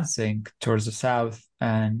advancing towards the south.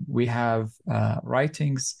 And we have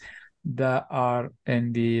writings that are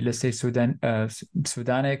in the, let's say,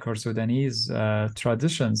 Sudanic or Sudanese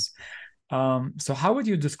traditions. So how would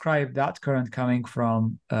you describe that current coming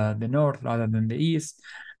from the north rather than the east?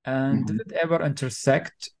 And did it ever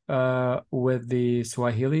intersect with the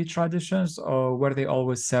Swahili traditions, or were they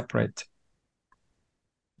always separate?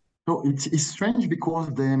 So it's strange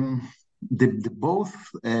because the both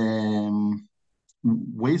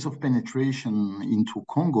ways of penetration into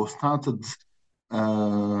Congo started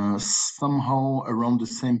somehow around the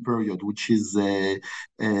same period, which is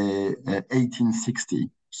 1860.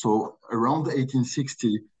 So around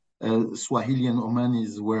 1860, Swahili and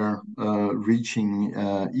Omanis were reaching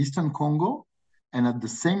Eastern Congo. And at the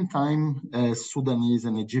same time, Sudanese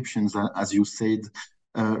and Egyptians, as you said,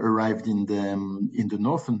 arrived in the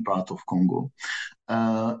northern part of Congo.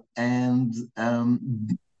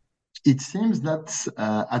 It seems that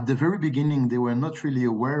at the very beginning, they were not really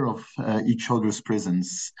aware of each other's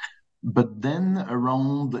presence. But then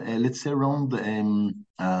around, let's say around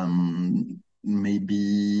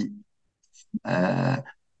maybe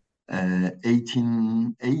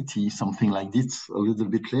 1880, something like this, a little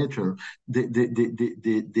bit later,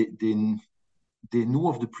 they knew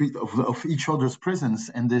of each other's presence,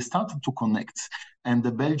 and they started to connect. And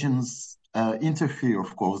the Belgians interfere,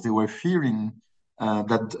 of course. They were fearing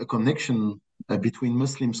that a connection between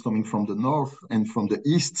Muslims coming from the north and from the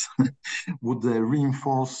east would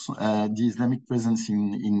reinforce the Islamic presence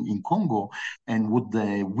in Congo, and would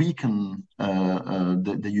weaken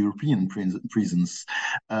the European presence.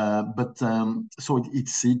 So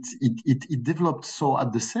it developed so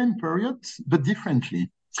at the same period, but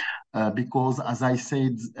differently. Because, as I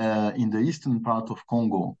said, in the eastern part of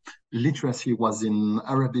Congo, literacy was in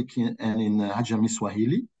Arabic and in Ajami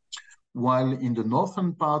Swahili, while in the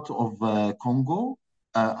northern part of Congo,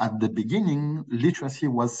 at the beginning, literacy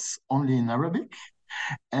was only in Arabic.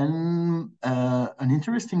 And an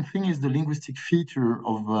interesting thing is the linguistic feature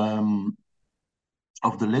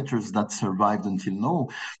of the letters that survived until now,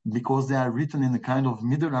 because they are written in a kind of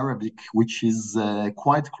Middle Arabic, which is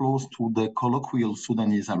quite close to the colloquial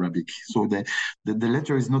Sudanese Arabic. So the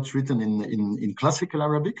letter is not written in classical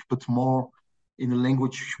Arabic, but more in a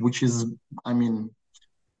language which is, I mean,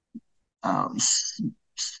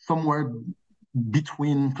 somewhere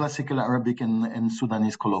between classical Arabic and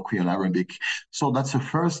Sudanese colloquial Arabic. So that's the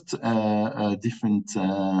first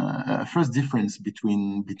first difference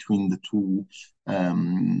between the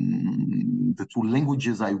two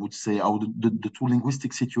languages, I would say, or the two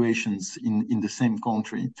linguistic situations in the same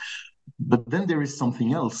country. But then there is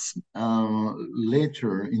something else.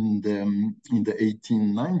 Later in the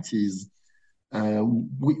 1890s,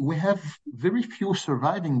 we have very few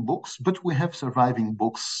surviving books, but we have surviving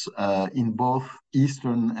books in both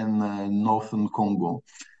Eastern and Northern Congo.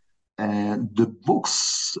 The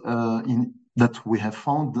books that we have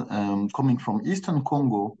found coming from Eastern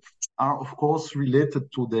Congo are, of course, related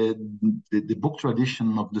to the book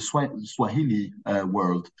tradition of the Swahili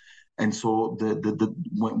world. And so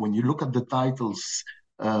when you look at the titles,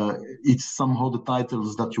 it's somehow the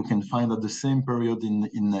titles that you can find at the same period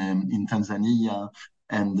in Tanzania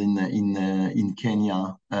and in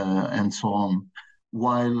Kenya and so on.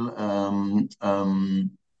 While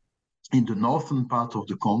in the northern part of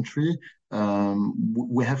the country,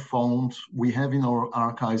 we have in our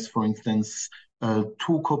archives, for instance,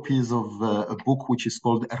 2 copies of a book which is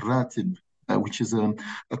called Ratib, which is a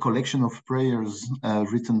collection of prayers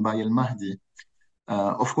written by El-Mahdi.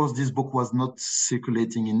 Of course, this book was not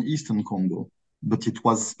circulating in Eastern Congo, but it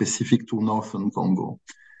was specific to Northern Congo.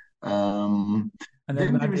 And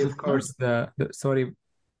then Mahdi, of course, sorry,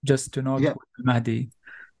 just to note, Mahdi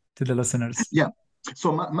to the listeners. Yeah.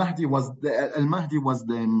 So Mahdi was Al-Mahdi was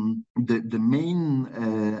the main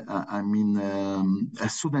a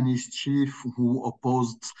Sudanese chief who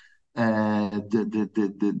opposed the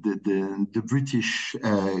British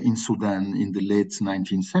in Sudan in the late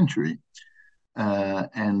 19th century.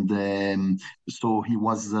 So he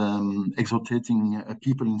was exhorting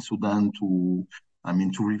people in Sudan to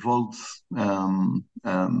revolt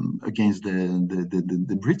against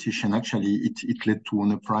the British, and actually it led to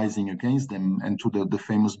an uprising against them and to the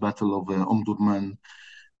famous Battle of Omdurman.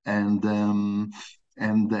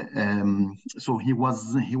 So he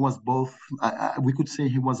was both. We could say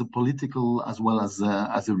he was a political as well as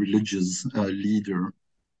a religious leader.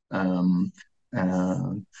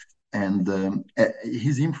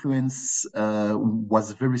 His influence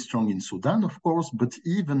was very strong in Sudan, of course, but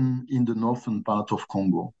even in the northern part of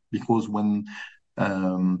Congo, because when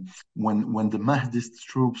the Mahdist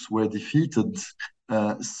troops were defeated,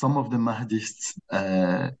 some of the Mahdists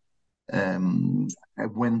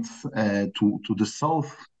went to the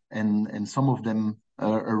south, and some of them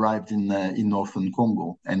arrived in northern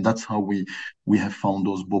Congo, and that's how we have found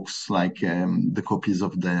those books, like the copies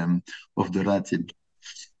of the Ratib.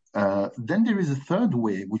 Then there is a third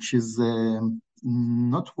way, which is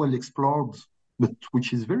not well explored, but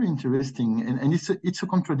which is very interesting, and it's a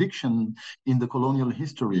contradiction in the colonial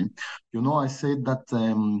history. I said that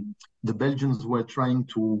the Belgians were trying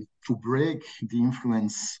to break the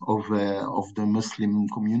influence of the Muslim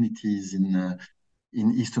communities in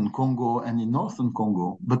Eastern Congo and in Northern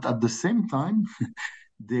Congo, but at the same time,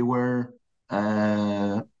 they were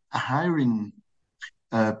hiring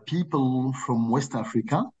people from West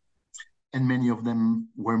Africa, and many of them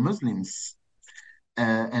were Muslims.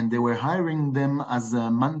 And they were hiring them as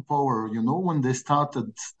manpower, when they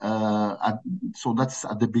started. So that's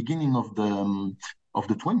at the beginning of the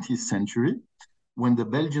 20th century, when the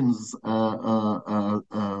Belgians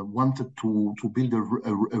wanted to build a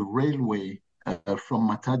railway from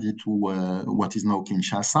Matadi to what is now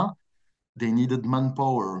Kinshasa. They needed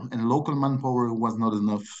manpower, and local manpower was not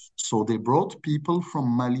enough. So they brought people from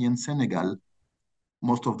Mali and Senegal.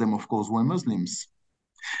 Most of them, of course, were Muslims.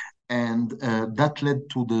 And that led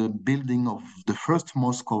to the building of the first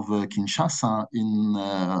mosque of Kinshasa in,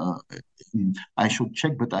 I should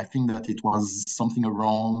check, but I think that it was something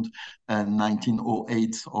around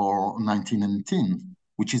 1908 or 1919,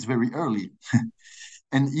 which is very early.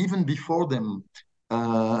 And even before them,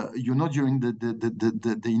 during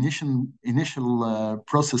the initial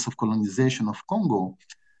process of colonization of Congo,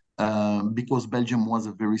 because Belgium was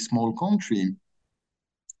a very small country,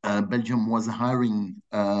 Belgium was hiring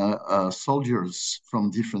soldiers from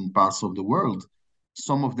different parts of the world.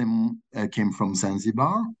 Some of them came from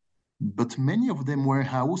Zanzibar, but many of them were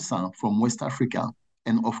Hausa from West Africa.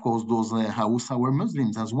 And of course, those Hausa were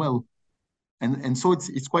Muslims as well. And so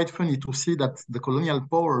it's quite funny to see that the colonial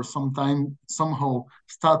power somehow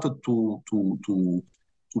started to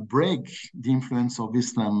break the influence of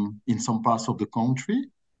Islam in some parts of the country.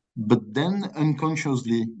 But then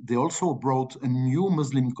unconsciously, they also brought a new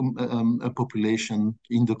Muslim population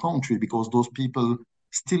in the country, because those people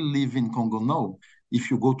still live in Congo now.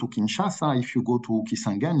 If you go to Kinshasa, if you go to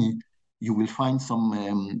Kisangani, you will find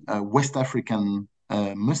some West African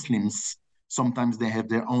Muslims. Sometimes they have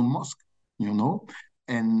their own mosque,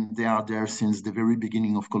 and they are there since the very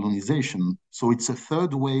beginning of colonization. So it's a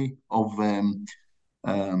third way of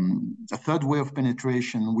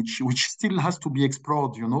penetration, which still has to be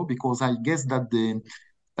explored, because I guess that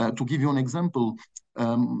to give you an example,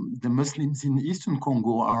 the Muslims in Eastern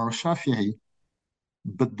Congo are Shafi'i,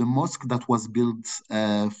 but the mosque that was built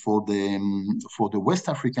for the West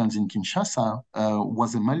Africans in Kinshasa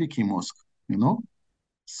was a Maliki mosque,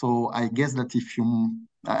 So I guess that if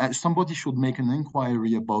somebody should make an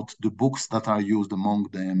inquiry about the books that are used among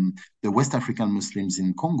the West African Muslims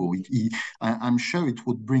in Congo. I'm sure it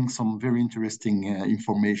would bring some very interesting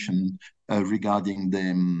information regarding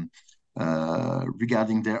them,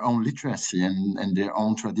 regarding their own literacy and their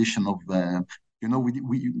own tradition of.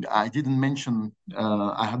 I didn't mention.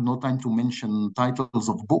 I had no time to mention titles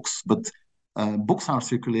of books, but. Books are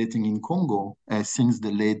circulating in Congo since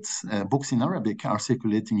the late, books in Arabic are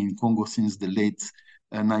circulating in Congo since the late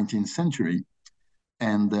 19th century.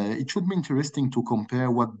 And it should be interesting to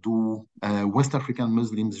compare what do West African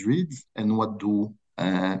Muslims read and what do,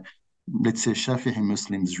 let's say, Shafi'i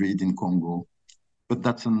Muslims read in Congo. But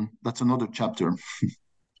that's another chapter.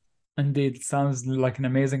 Indeed, sounds like an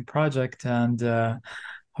amazing project. And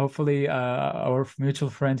hopefully, our mutual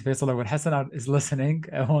friend Faisal Awad Hassan is listening,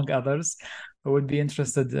 among others, who would be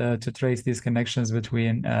interested to trace these connections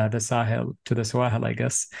between the Sahel to the Swahili, I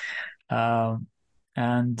guess.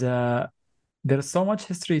 And there's so much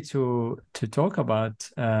history to talk about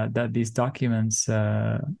that these documents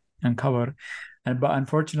uncover. But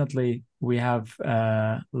unfortunately, we have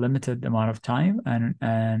limited amount of time,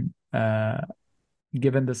 and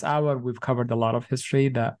given this hour, we've covered a lot of history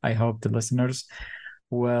that I hope the listeners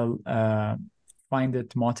will find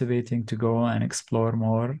it motivating to go and explore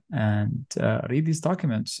more and read these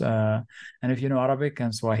documents. And if you know Arabic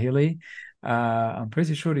and Swahili, I'm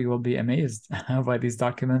pretty sure you will be amazed by these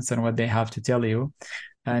documents and what they have to tell you.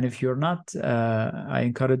 And if you're not, I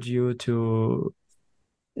encourage you to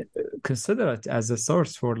consider it as a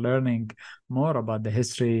source for learning more about the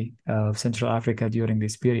history of Central Africa during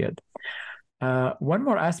this period. One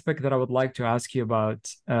more aspect that I would like to ask you about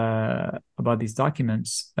these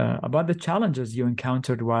documents, about the challenges you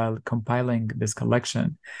encountered while compiling this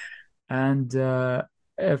collection, and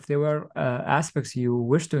if there were aspects you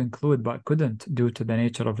wish to include but couldn't due to the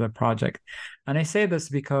nature of the project. And I say this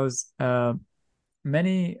because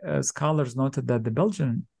many scholars noted that the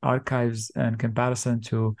Belgian archives, in comparison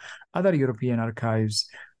to other European archives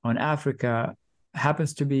on Africa,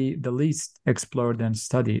 happens to be the least explored and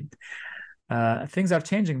studied. Things are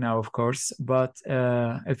changing now, of course, but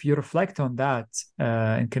if you reflect on that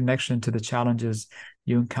in connection to the challenges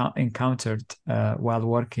you encountered while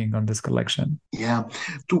working on this collection. Yeah,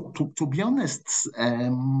 to be honest,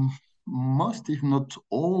 most, if not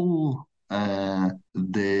all,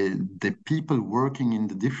 the people working in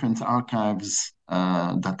the different archives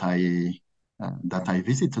that I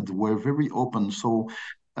visited were very open. So.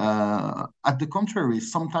 At the contrary,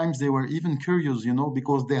 sometimes they were even curious,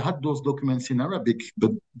 because they had those documents in Arabic,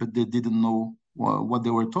 but they didn't know what they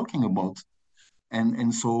were talking about.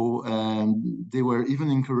 And so they were even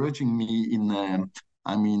encouraging me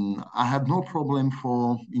I had no problem,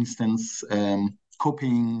 for instance,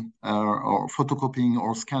 copying or photocopying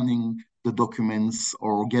or scanning the documents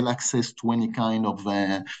or get access to any kind of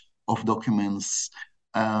documents.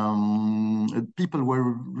 People were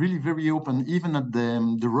really very open, even at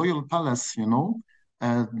the Royal Palace,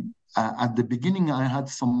 at the beginning, I had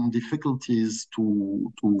some difficulties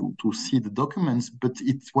to see the documents, but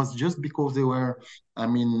it was just because they were,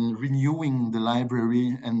 renewing the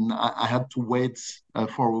library, and I had to wait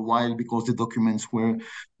for a while because the documents were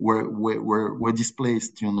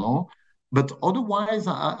displaced, But otherwise,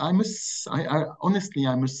 I honestly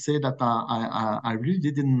must say that I really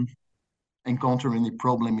didn't encounter any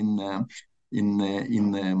problem in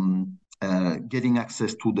getting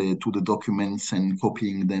access to the documents and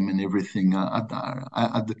copying them and everything.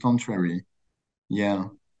 At the contrary, yeah.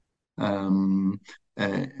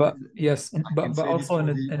 But yes, but also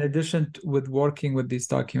in addition with working with these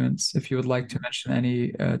documents, if you would like to mention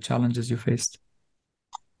any challenges you faced.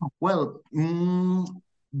 Well,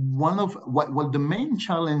 the main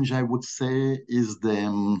challenge I would say is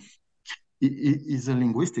is a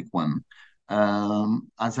linguistic one.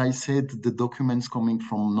 As I said, the documents coming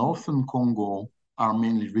from northern Congo are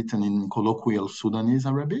mainly written in colloquial Sudanese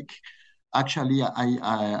Arabic. Actually,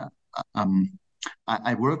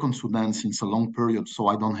 I work on Sudan since a long period, so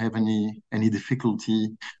I don't have any difficulty,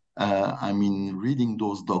 reading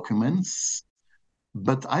those documents.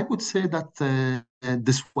 But I would say that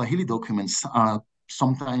the Swahili documents are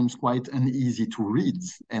sometimes quite uneasy to read,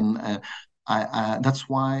 and that's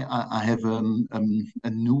why I have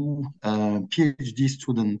a new PhD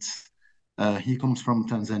student. He comes from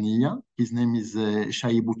Tanzania. His name is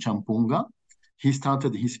Shaibu Champunga. He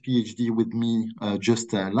started his PhD with me just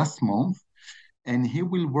last month, and he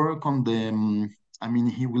will work on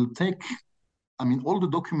he will take all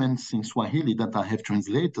the documents in Swahili that I have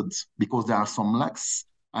translated, because there are some lacks.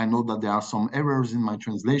 I know that there are some errors in my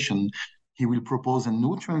translation. He will propose a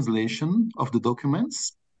new translation of the documents,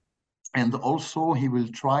 and also he will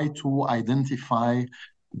try to identify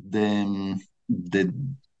the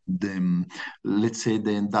let's say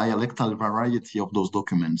the dialectal variety of those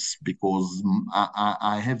documents, because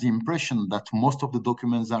I have the impression that most of the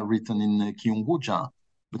documents are written in Kiunguja,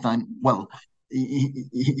 but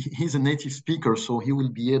he's a native speaker, so he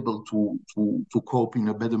will be able to cope in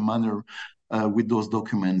a better manner with those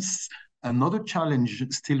documents. Another challenge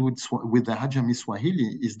still with the Ajami Swahili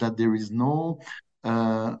is that there is no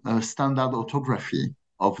standard orthography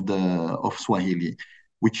of Swahili,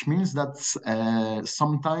 which means that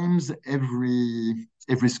sometimes every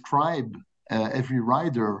scribe, every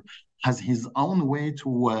writer has his own way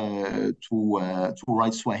to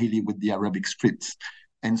write Swahili with the Arabic script.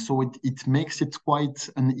 And so it makes it quite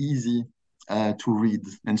uneasy to read.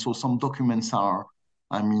 And so some documents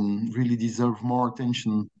really deserve more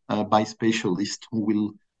attention by specialists who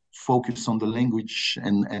will focus on the language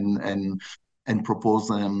and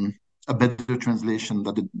propose a better translation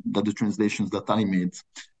than the translations that I made.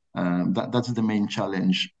 That's the main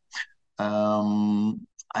challenge.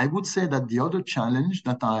 I would say that the other challenge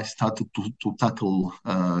that I started to tackle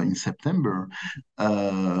in September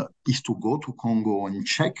is to go to Congo and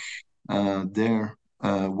check there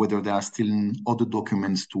whether there are still other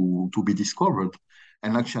documents to be discovered.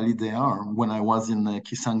 And actually they are. When I was in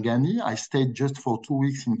Kisangani, I stayed just for 2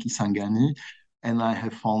 weeks in Kisangani, and I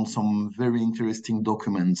have found some very interesting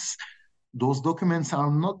documents. Those documents are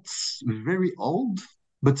not very old,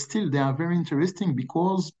 but still they are very interesting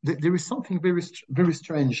because there is something very, very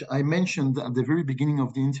strange. I mentioned at the very beginning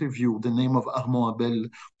of the interview the name of Armand Abel,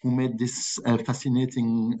 who made this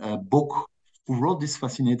fascinating book, who wrote this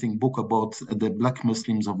fascinating book about the Black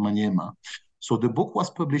Muslims of Maniema. So the book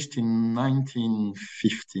was published in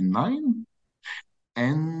 1959,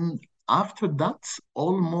 and after that,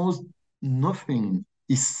 almost nothing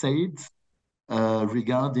is said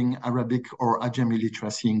regarding Arabic or Ajami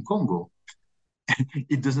literacy in Congo.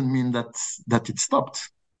 It doesn't mean that it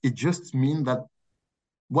stopped. It just means that,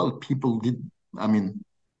 people didn't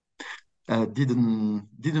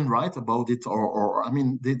write about it, or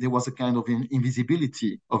there was a kind of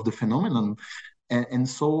invisibility of the phenomenon. And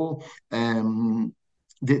so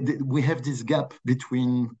we have this gap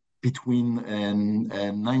between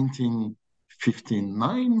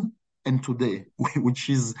 1959 and today, which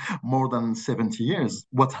is more than 70 years.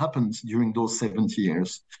 What happened during those 70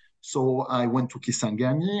 years? So I went to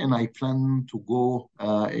Kisangani, and I plan to go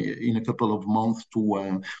in a couple of months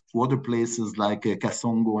to other places like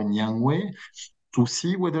Kasongo and Nyangwe to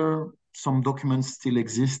see whether some documents still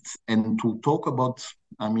exist, and to talk about,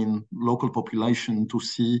 local population, to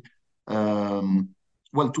see,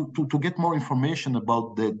 to get more information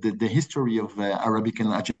about the history of Arabic and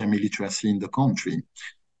Ajami literacy in the country.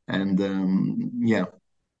 And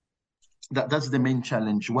that's the main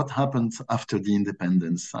challenge. What happened after the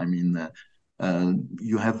independence?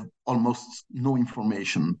 You have almost no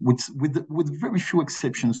information, with very few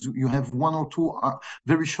exceptions. You have one or two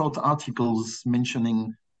very short articles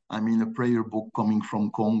mentioning, a prayer book coming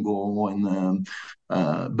from Congo, and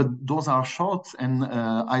but those are short and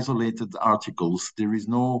isolated articles. There is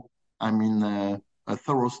no, a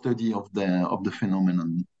thorough study of the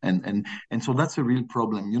phenomenon, and so that's a real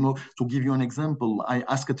problem. To give you an example, I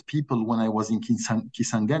asked people when I was in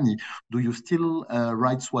Kisangani, do you still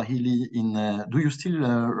write Swahili do you still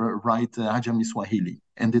write Ajami Swahili?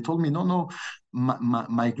 And they told me, no,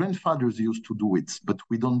 my grandfathers used to do it, but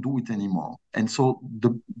we don't do it anymore. And so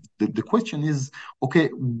the question is,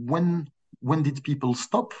 okay, when did people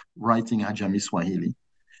stop writing Ajami Swahili?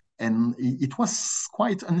 And it was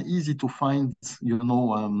quite uneasy to find,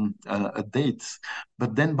 a date.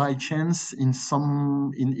 But then by chance, in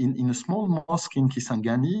a small mosque in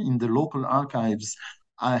Kisangani, in the local archives,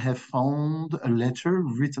 I have found a letter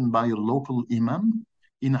written by a local imam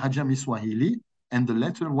in Ajami Swahili. And the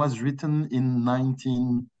letter was written in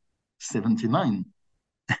 19 79.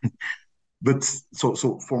 But so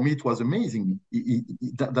for me, it was amazing.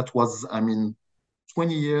 That was, I mean,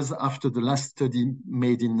 20 years after the last study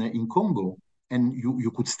made in Congo, and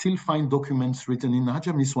you could still find documents written in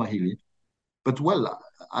Ajami Swahili. But well,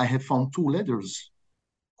 I have found 2 letters.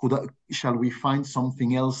 Shall we find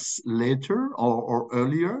something else later or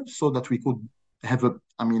earlier so that we could have a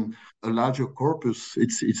larger corpus?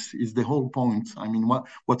 It's the whole point. I mean,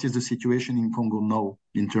 what is the situation in Congo now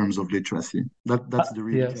in terms of literacy? That's the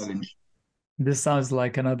real challenge. This sounds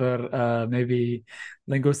like another maybe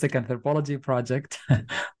linguistic anthropology project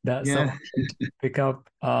that someone should pick up.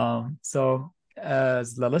 So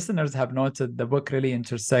as the listeners have noted, the book really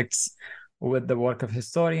intersects with the work of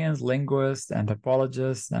historians, linguists,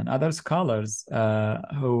 anthropologists, and other scholars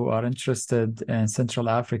who are interested in Central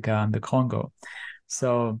Africa and the Congo.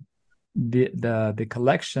 So the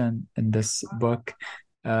collection in this book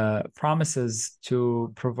promises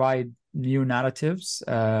to provide new narratives,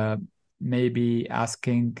 maybe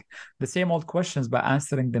asking the same old questions but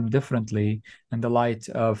answering them differently in the light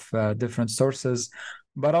of different sources,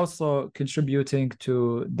 but also contributing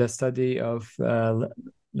to the study of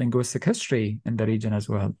linguistic history in the region as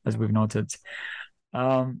well, as we've noted.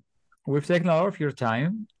 We've taken a lot of your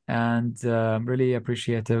time, and I'm really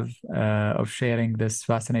appreciative of sharing this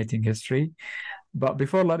fascinating history. But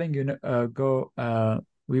before letting you go,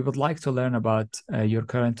 we would like to learn about your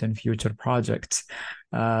current and future projects.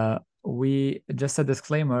 We just a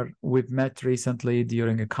disclaimer, we've met recently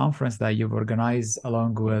during a conference that you've organized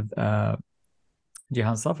along with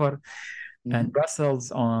Jihan Safar in Brussels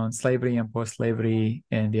on slavery and post-slavery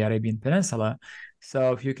in the Arabian Peninsula.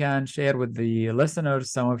 So if you can share with the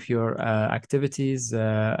listeners some of your activities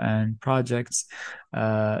and projects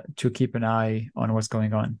to keep an eye on what's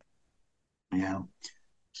going on. Yeah.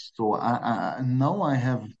 So now I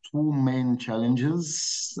have 2 main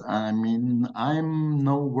challenges. I mean, I'm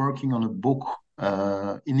now working on a book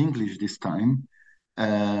in English this time.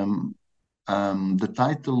 The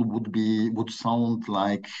title would sound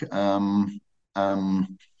like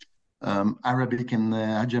Arabic and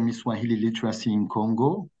Ajami Swahili literacy in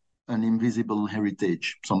Congo, an invisible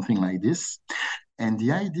heritage, something like this. And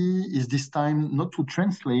the idea is this time not to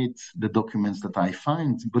translate the documents that I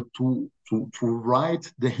find, but to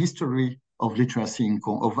write the history of literacy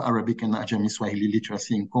of Arabic and Ajami Swahili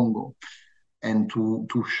literacy in Congo, and to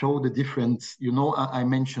show the different. I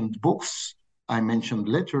mentioned books, I mentioned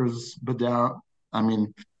letters, but there are. I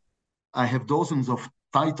mean, I have dozens of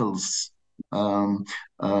titles. Of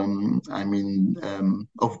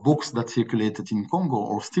books that circulated in Congo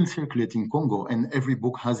or still circulate in Congo, and every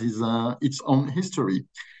book has its own history.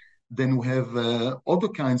 Then we have other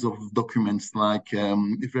kinds of documents like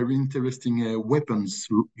very interesting weapons,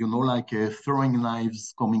 like throwing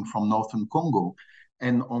knives coming from northern Congo.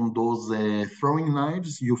 And on those throwing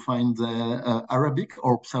knives, you find Arabic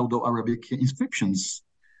or Pseudo-Arabic inscriptions.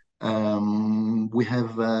 We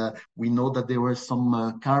know that there were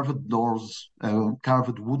some carved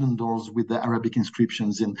wooden doors with the Arabic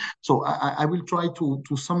inscriptions in. So I will try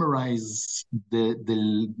to summarize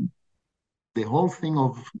the whole thing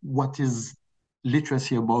of what is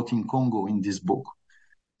literacy about in Congo in this book.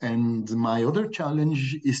 And my other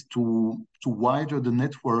challenge is to widen the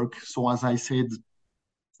network. So as I said,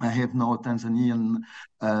 I have now a Tanzanian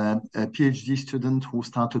PhD student who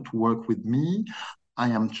started to work with me. I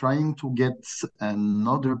am trying to get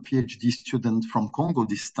another PhD student from Congo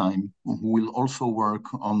this time, who will also work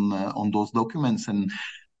on those documents. And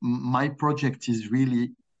my project is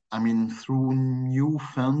really, through new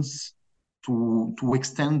funds, to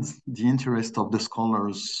extend the interest of the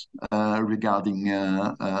scholars regarding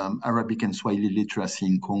Arabic and Swahili literacy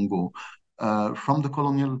in Congo from the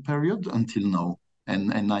colonial period until now.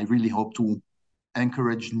 And I really hope to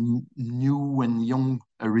encourage new and young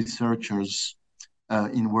researchers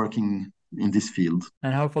in working in this field.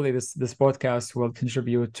 And hopefully this podcast will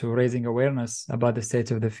contribute to raising awareness about the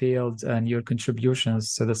state of the field and your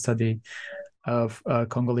contributions to the study of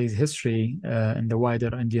Congolese history in the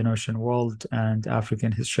wider Indian Ocean world and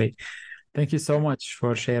African history. Thank you so much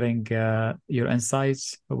for sharing your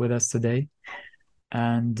insights with us today.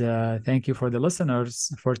 And thank you for the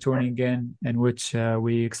listeners for tuning in which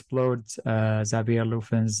we explored Xavier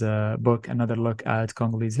Luffin's book, Another Look at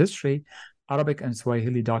Congolese History, Arabic and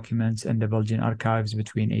Swahili documents in the Belgian archives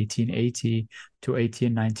between 1880 to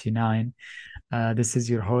 1899. This is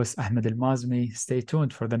your host, Ahmed El Mazmi. Stay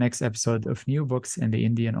tuned for the next episode of New Books in the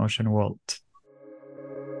Indian Ocean World.